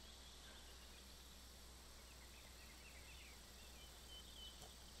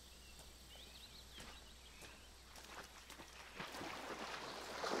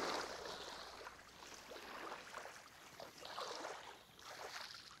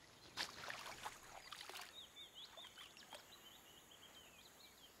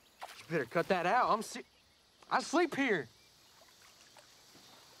 You better cut that out. I sleep here.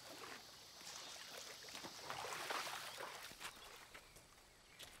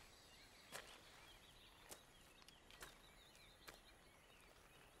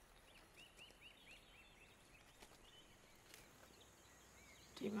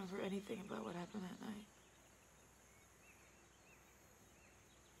 Do you remember anything about what happened that night?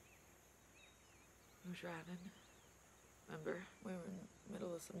 We were driving. Remember, we were in the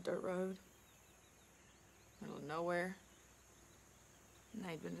middle of some dirt road, middle of nowhere, and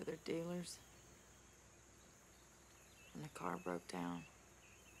they'd been to their dealers, and the car broke down.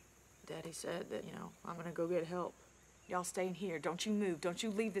 Daddy said that, you know, I'm gonna go get help. Y'all stay in here. Don't you move. Don't you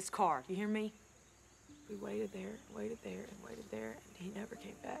leave this car. You hear me? We waited there, and waited there, and waited there, and he never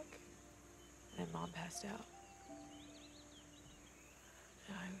came back. And then Mom passed out.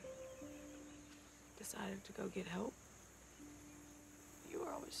 And I decided to go get help. You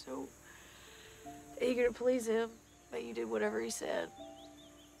were always so eager to please him that you did whatever he said.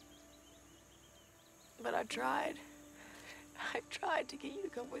 But I tried. I tried to get you to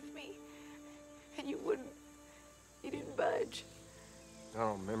come with me, and you wouldn't. You didn't budge. I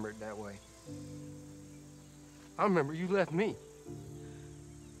don't remember it that way. I remember you left me.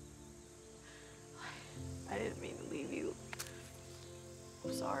 I didn't mean to leave you.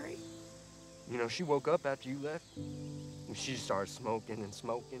 I'm sorry. You know, she woke up after you left, and she started smoking and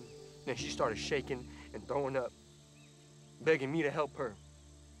smoking. Then she started shaking and throwing up, begging me to help her.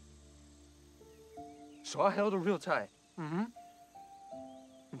 So I held her real tight. Mm-hmm.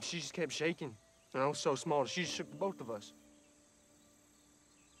 And she just kept shaking. And I was so small, she just shook the both of us.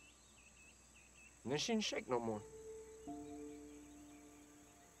 And then she didn't shake no more.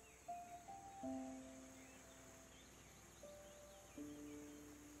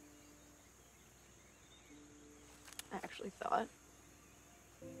 I actually thought,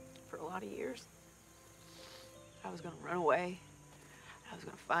 for a lot of years, I was gonna run away. I was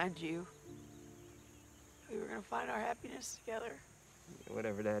gonna find you. We were gonna find our happiness together.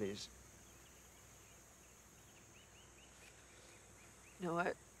 Whatever that is. You know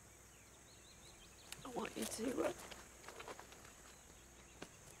what? I want you to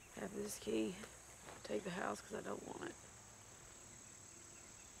have this key. Take the house because I don't want it.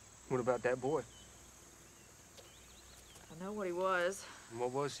 What about that boy? I know what he was. And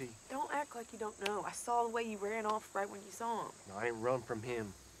what was he? Don't act like you don't know. I saw the way you ran off right when you saw him. No, I didn't run from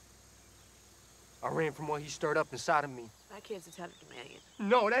him. I ran from what he stirred up inside of me. That kid's a Tatterdemalion.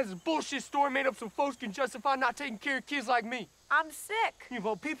 No, that's a bullshit story made up so folks can justify not taking care of kids like me. I'm sick. You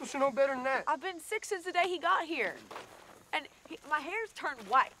know, people should know better than that. I've been sick since the day he got here. And my hair's turned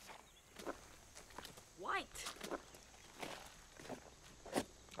white. White.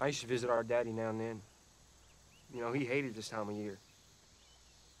 I used to visit our daddy now and then. You know, he hated this time of year.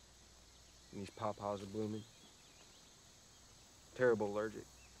 And these pawpaws are blooming. Terrible allergic.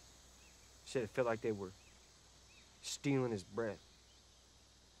 Said it felt like they were stealing his breath.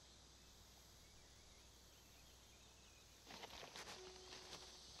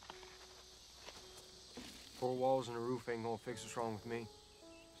 Four walls and a roof ain't gonna fix what's wrong with me.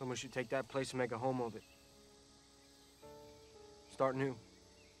 Someone should take that place and make a home of it. Start new.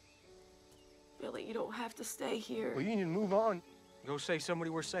 Billy, you don't have to stay here. Well, you need to move on. Go save somebody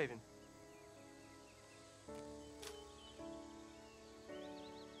worth saving.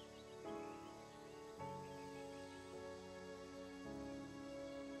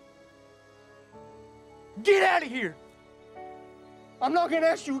 Get out of here! I'm not gonna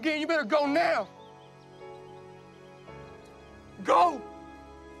ask you again. You better go now. Go!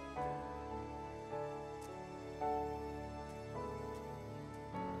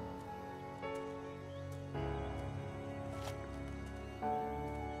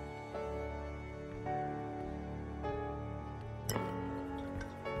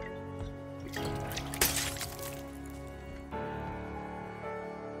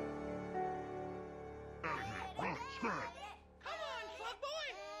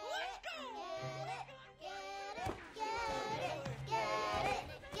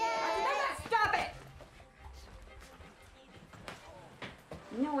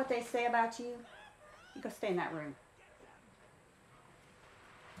 You know what they say about you? You go stay in that room.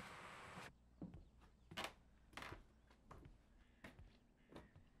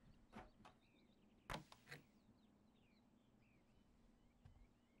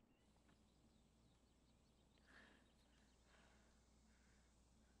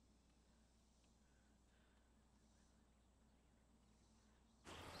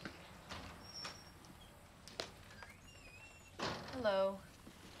 Hello.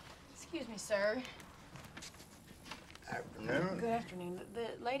 Excuse me, sir. Afternoon. Good afternoon.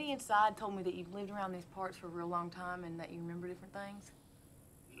 The lady inside told me that you've lived around these parts for a real long time and that you remember different things.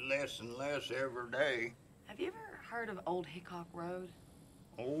 Less and less every day. Have you ever heard of Old Hickok Road?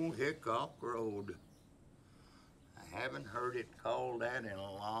 Old Hickok Road. I haven't heard it called that in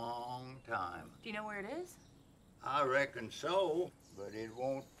a long time. Do you know where it is? I reckon so, but it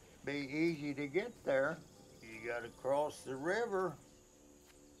won't be easy to get there. You gotta cross the river.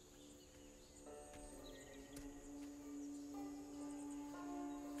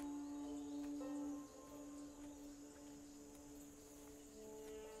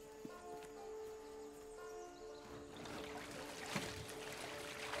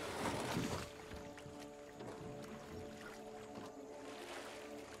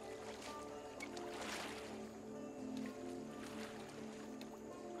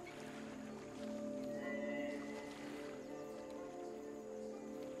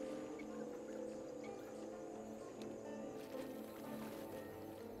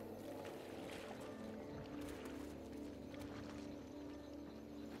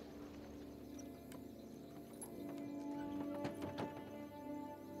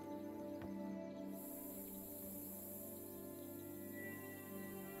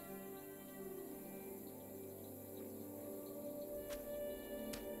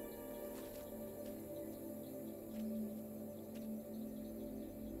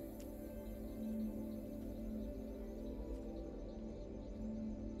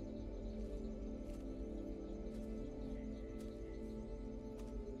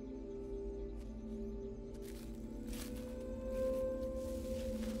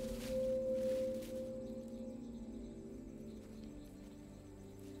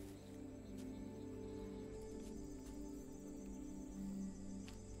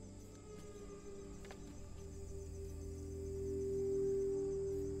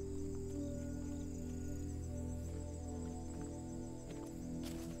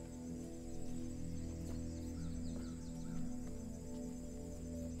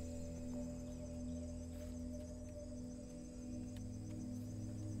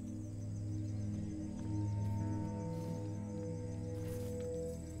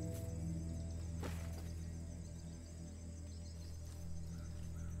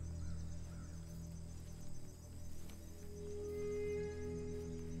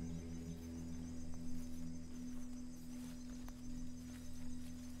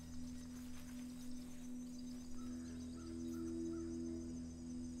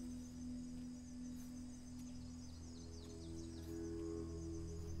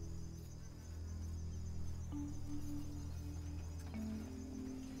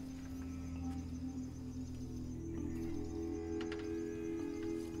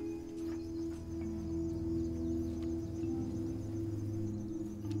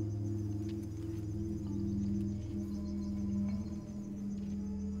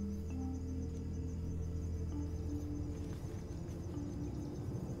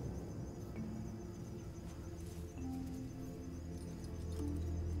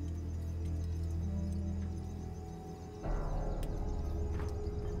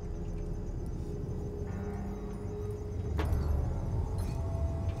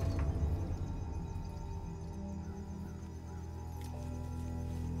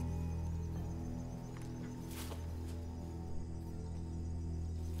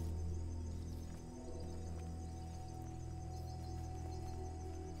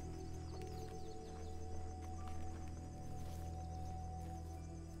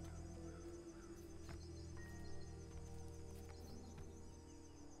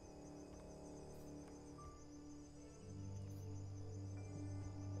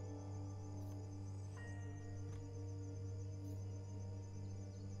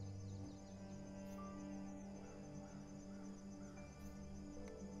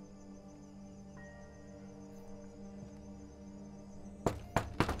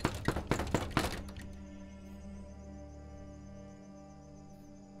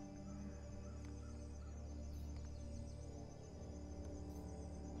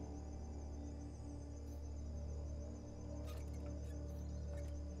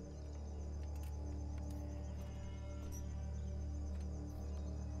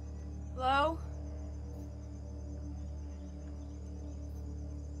 Hello?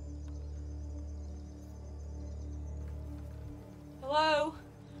 Hello?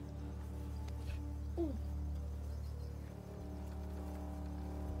 Ooh.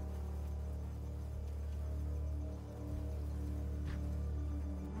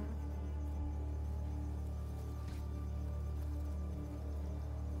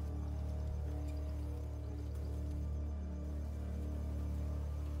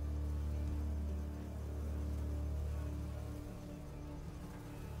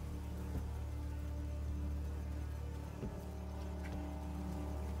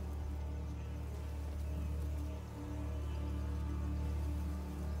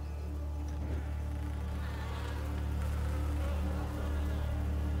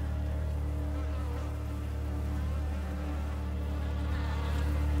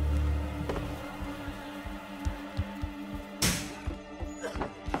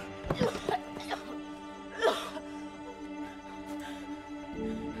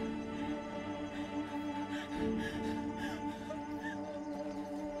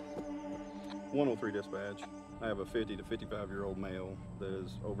 103 dispatch. I have a 50 to 55-year-old male that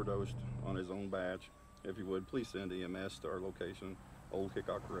is overdosed on his own batch. If you would, please send EMS to our location, Old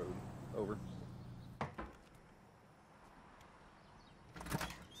Hickok Road. Over.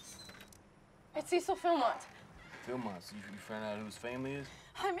 It's Cecil Philmont. Philmont, so you found out who his family is?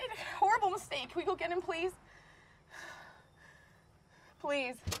 I made a horrible mistake. Can we go get him, please?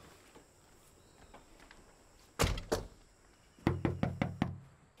 Please.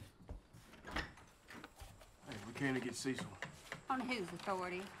 Hey, we came to get Cecil. On whose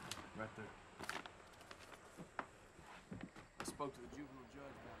authority? Right there. I spoke to the juvenile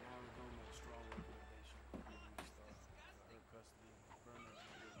judge about an hour ago and made a strong recommendation.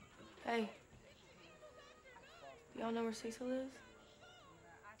 Hey. Y'all know where Cecil is?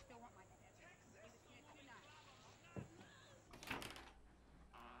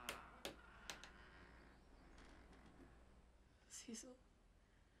 Cecil.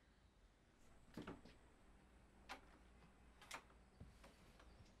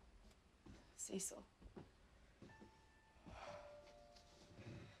 Cecil.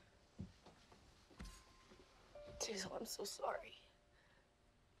 Cecil, I'm so sorry.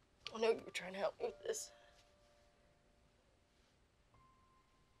 I know you were trying to help me with this.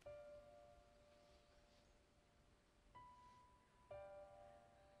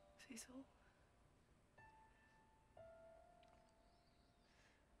 Cecil?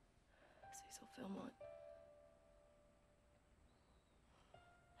 Cecil Philmont.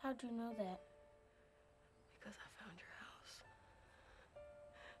 How'd you know that? Because I found your house.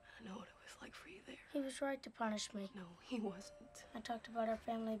 I know what it was like for you there. He was right to punish me. No, he wasn't. I talked about our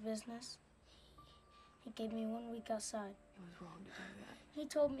family business. He gave me 1 week outside. It was wrong to do that. He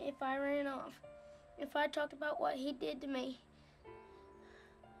told me if I ran off, if I talked about what he did to me,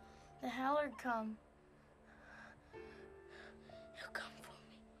 the Howler'd come. He'll come for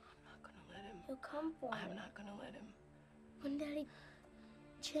me. I'm not gonna let him. He'll come for me. I'm not gonna let him. When Daddy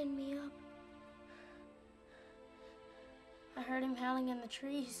chinned me up, I heard him howling in the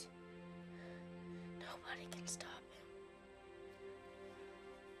trees. Nobody can stop him.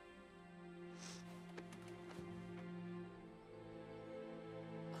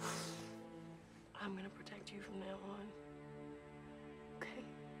 I'm gonna protect you from now on. Okay?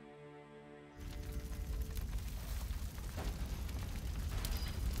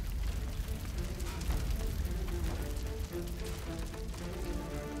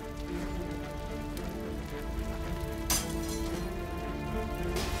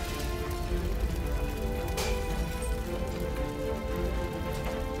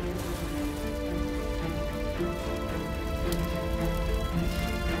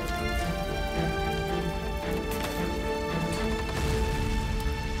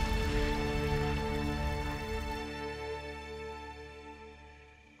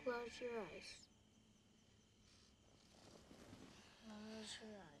 Close your eyes. Close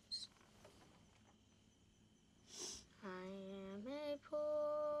your eyes. I am a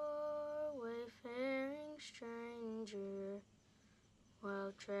poor wayfaring stranger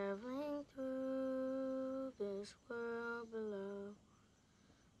while traveling through this world below.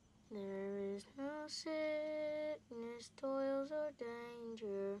 There is no sickness, toils, or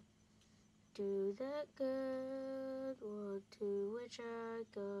danger to that good world to which I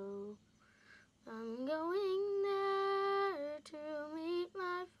go. I'm going there to meet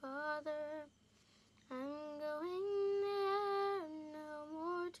my Father. I'm going there, no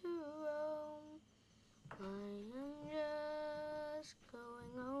more to roam. I am just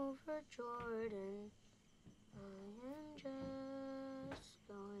going over Jordan. I am just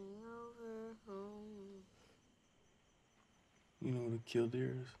going over home. You know what a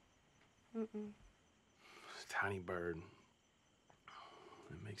killdeer is? Mm-mm. It's a tiny bird.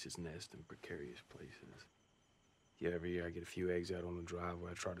 It makes its nest in precarious places. Yeah, every year I get a few eggs out on the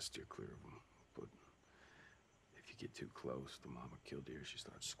driveway. I try to steer clear of them. But if you get too close, the mama killdeer, she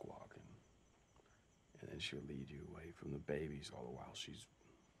starts squawking. And then she'll lead you away from the babies all the while she's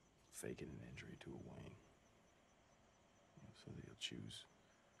faking an injury to a wing. So they'll choose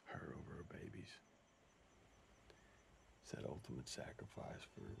her over her babies. It's that ultimate sacrifice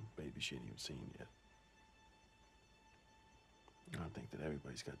for babies she ain't even seen yet. I think that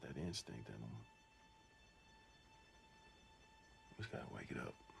everybody's got that instinct in them. We just gotta wake it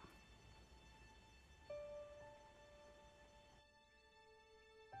up.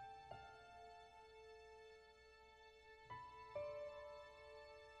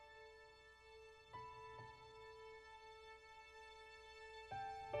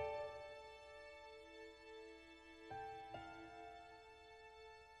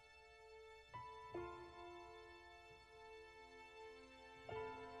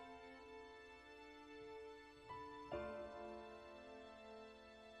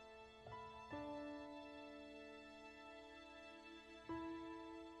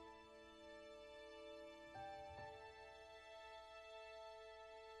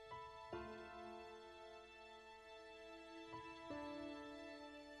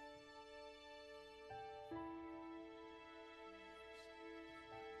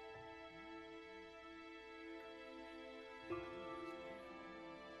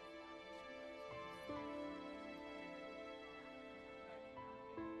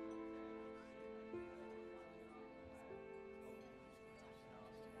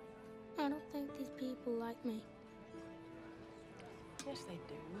 don't think these people like me. Yes, they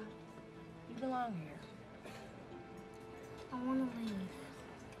do. You belong here. I want to leave.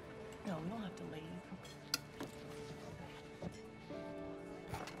 No, you don't have to leave.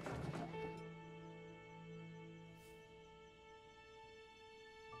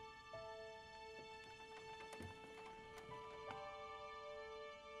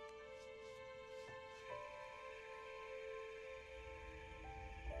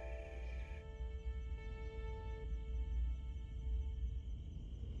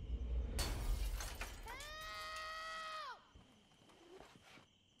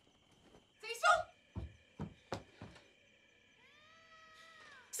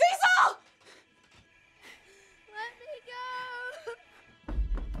 Cecil! Let me go!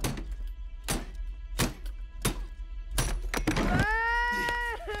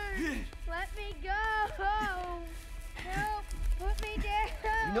 Let me go! Help! Put me down!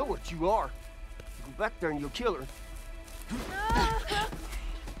 You know what you are. You go back there and you'll kill her. No!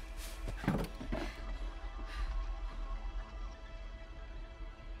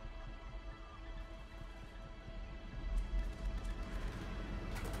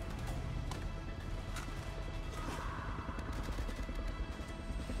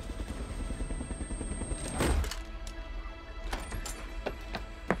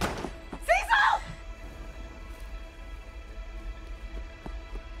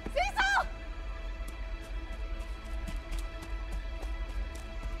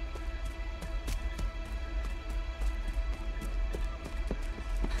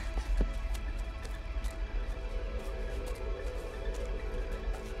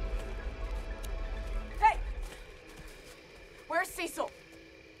 Where's Cecil?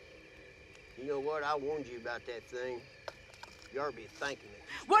 You know what? I warned you about that thing. You ought to be thanking me.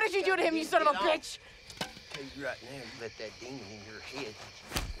 What did you do to him, you son of a bitch? I'll tell you right now, you let that demon in your head.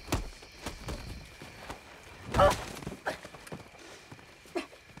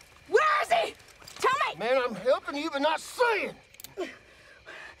 Where is he? Tell me! Man, I'm helping you, but not saying. Tell me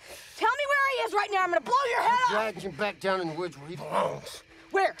where he is right now. I'm gonna blow your head off. Dragging him back down in the woods where he belongs.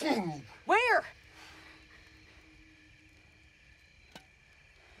 Where? Where?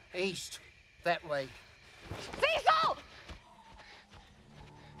 East. That way. Cecil!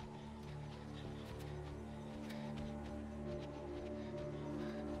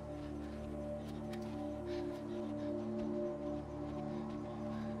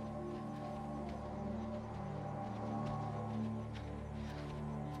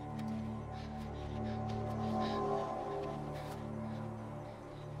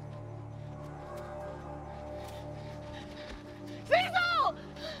 Cecil!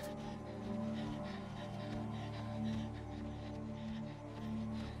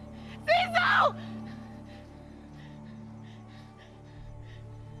 Cecil!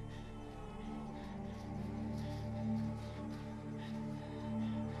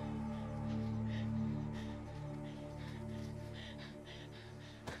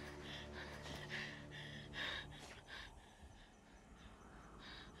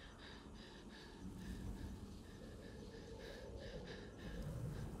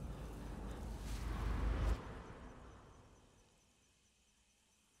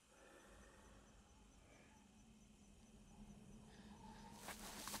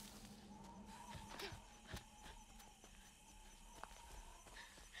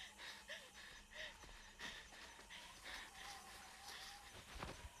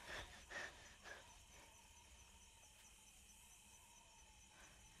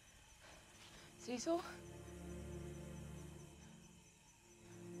 Cecil?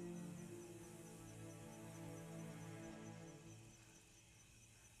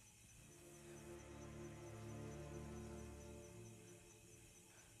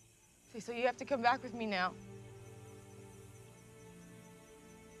 Cecil, you have to come back with me now.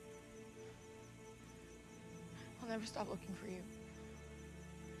 I'll never stop looking for you.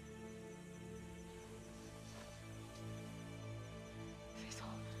 Cecil.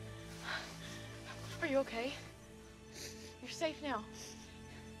 Are you okay? You're safe now.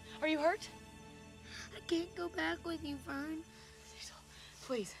 Are you hurt? I can't go back with you, Vern. Cecil,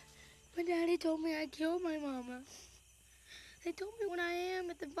 please. My daddy told me I killed my mama. They told me when I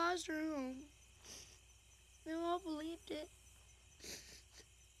am at the foster home. They all believed it.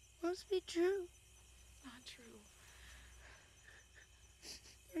 Must be true. Not true.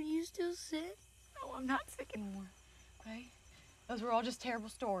 Are you still sick? No, I'm not sick anymore. Okay? Those were all just terrible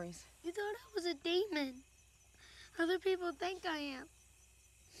stories. You thought I was a demon. Other people think I am.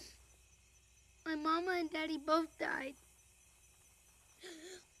 My mama and daddy both died.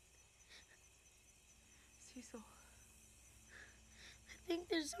 Cecil. I think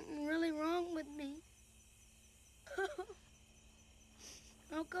there's something really wrong with me.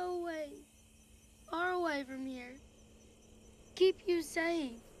 I'll go away, far away from here. Keep you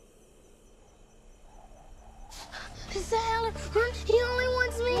safe. It's the Howler. Run. He only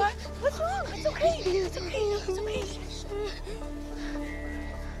wants me. What? What's wrong? It's okay. It's okay. It's okay.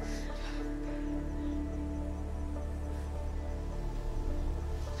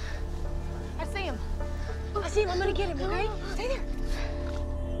 I see him. I see him. I'm gonna get him, okay? Stay there.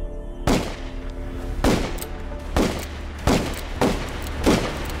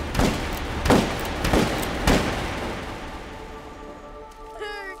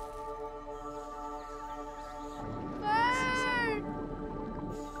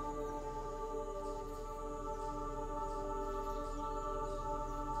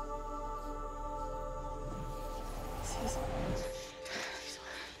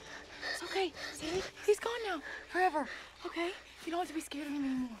 It's okay. See? He's gone now. Forever. Okay? You don't have to be scared of him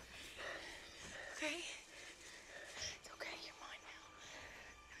anymore. Okay? It's okay. You're mine now.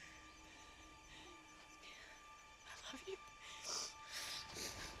 I love you.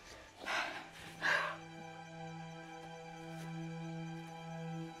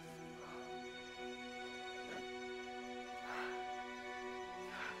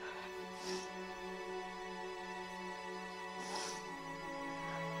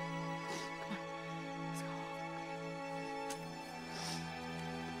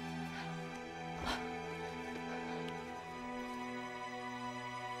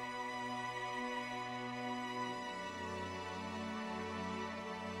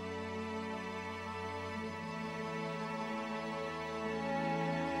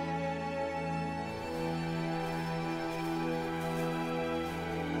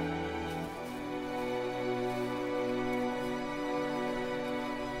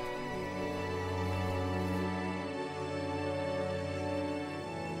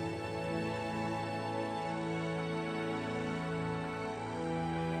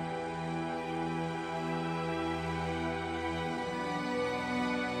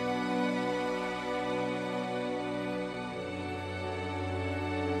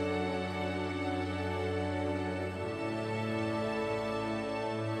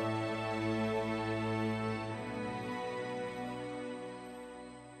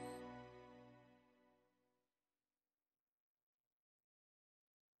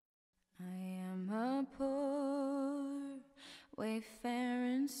 A poor,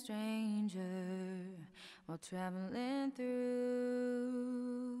 wayfaring stranger while traveling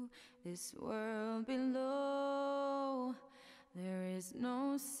through this world below. There is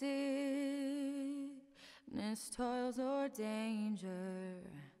no sickness, toils, or danger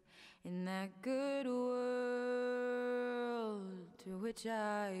in that good world to which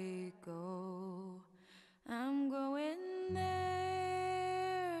I go. I'm going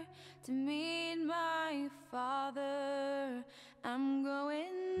there to meet my Father. I'm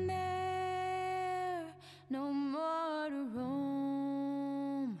going there, no more to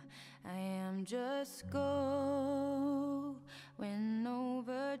roam. I am just going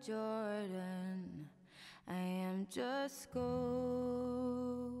over Jordan. I am just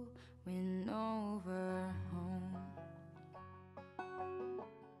going over home.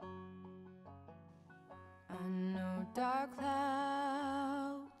 I know dark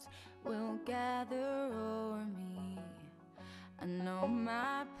clouds will gather o'er me. I know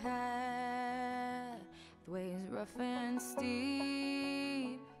my pathway's rough and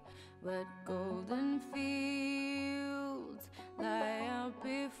steep, but golden fields lie out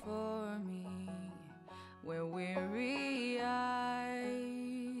before me, where weary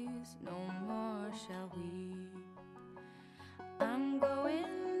eyes no more shall weep. I'm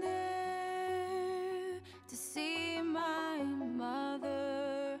going there to see my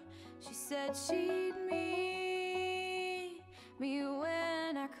mother. She said she'd meet me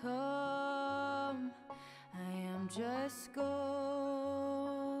when I come. I am just going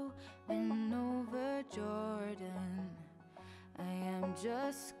over Jordan. I am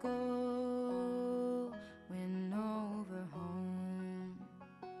just going over home.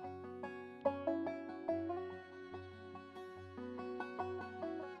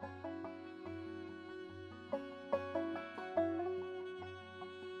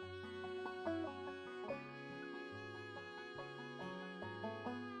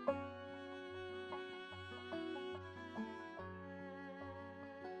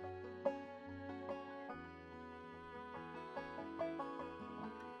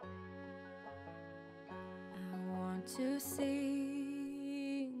 To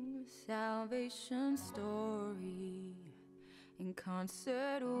sing salvation story in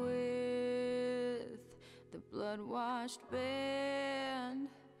concert with the blood-washed band.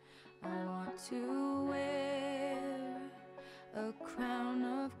 I want to wear a crown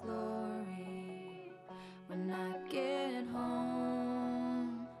of glory when I get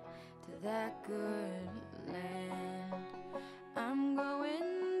home to that good land. I'm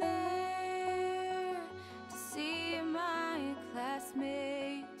going there to see my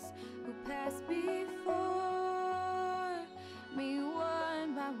classmates who passed before me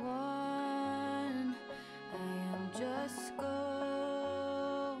one by one. I am just going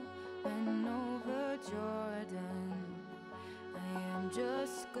over Jordan. I am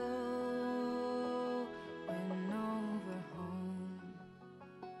just going over home.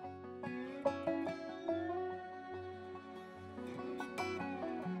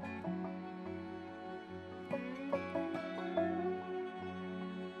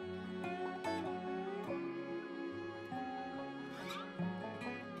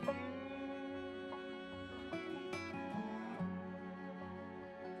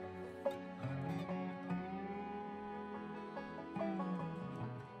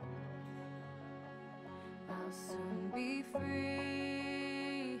 I'll soon be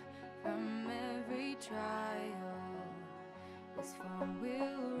free from every trial. This form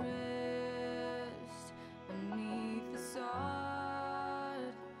will rest beneath the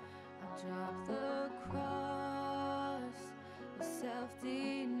sod. I'll drop the cross of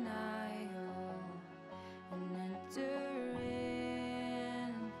self-denial and enter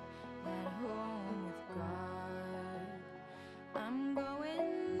in that home with God. I'm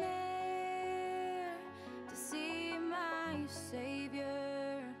going there to see my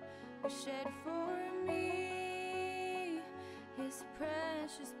Savior who shed for me his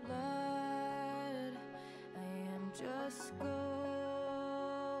precious blood. I am just going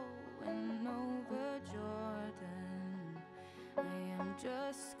over Jordan. I am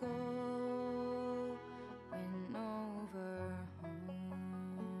just going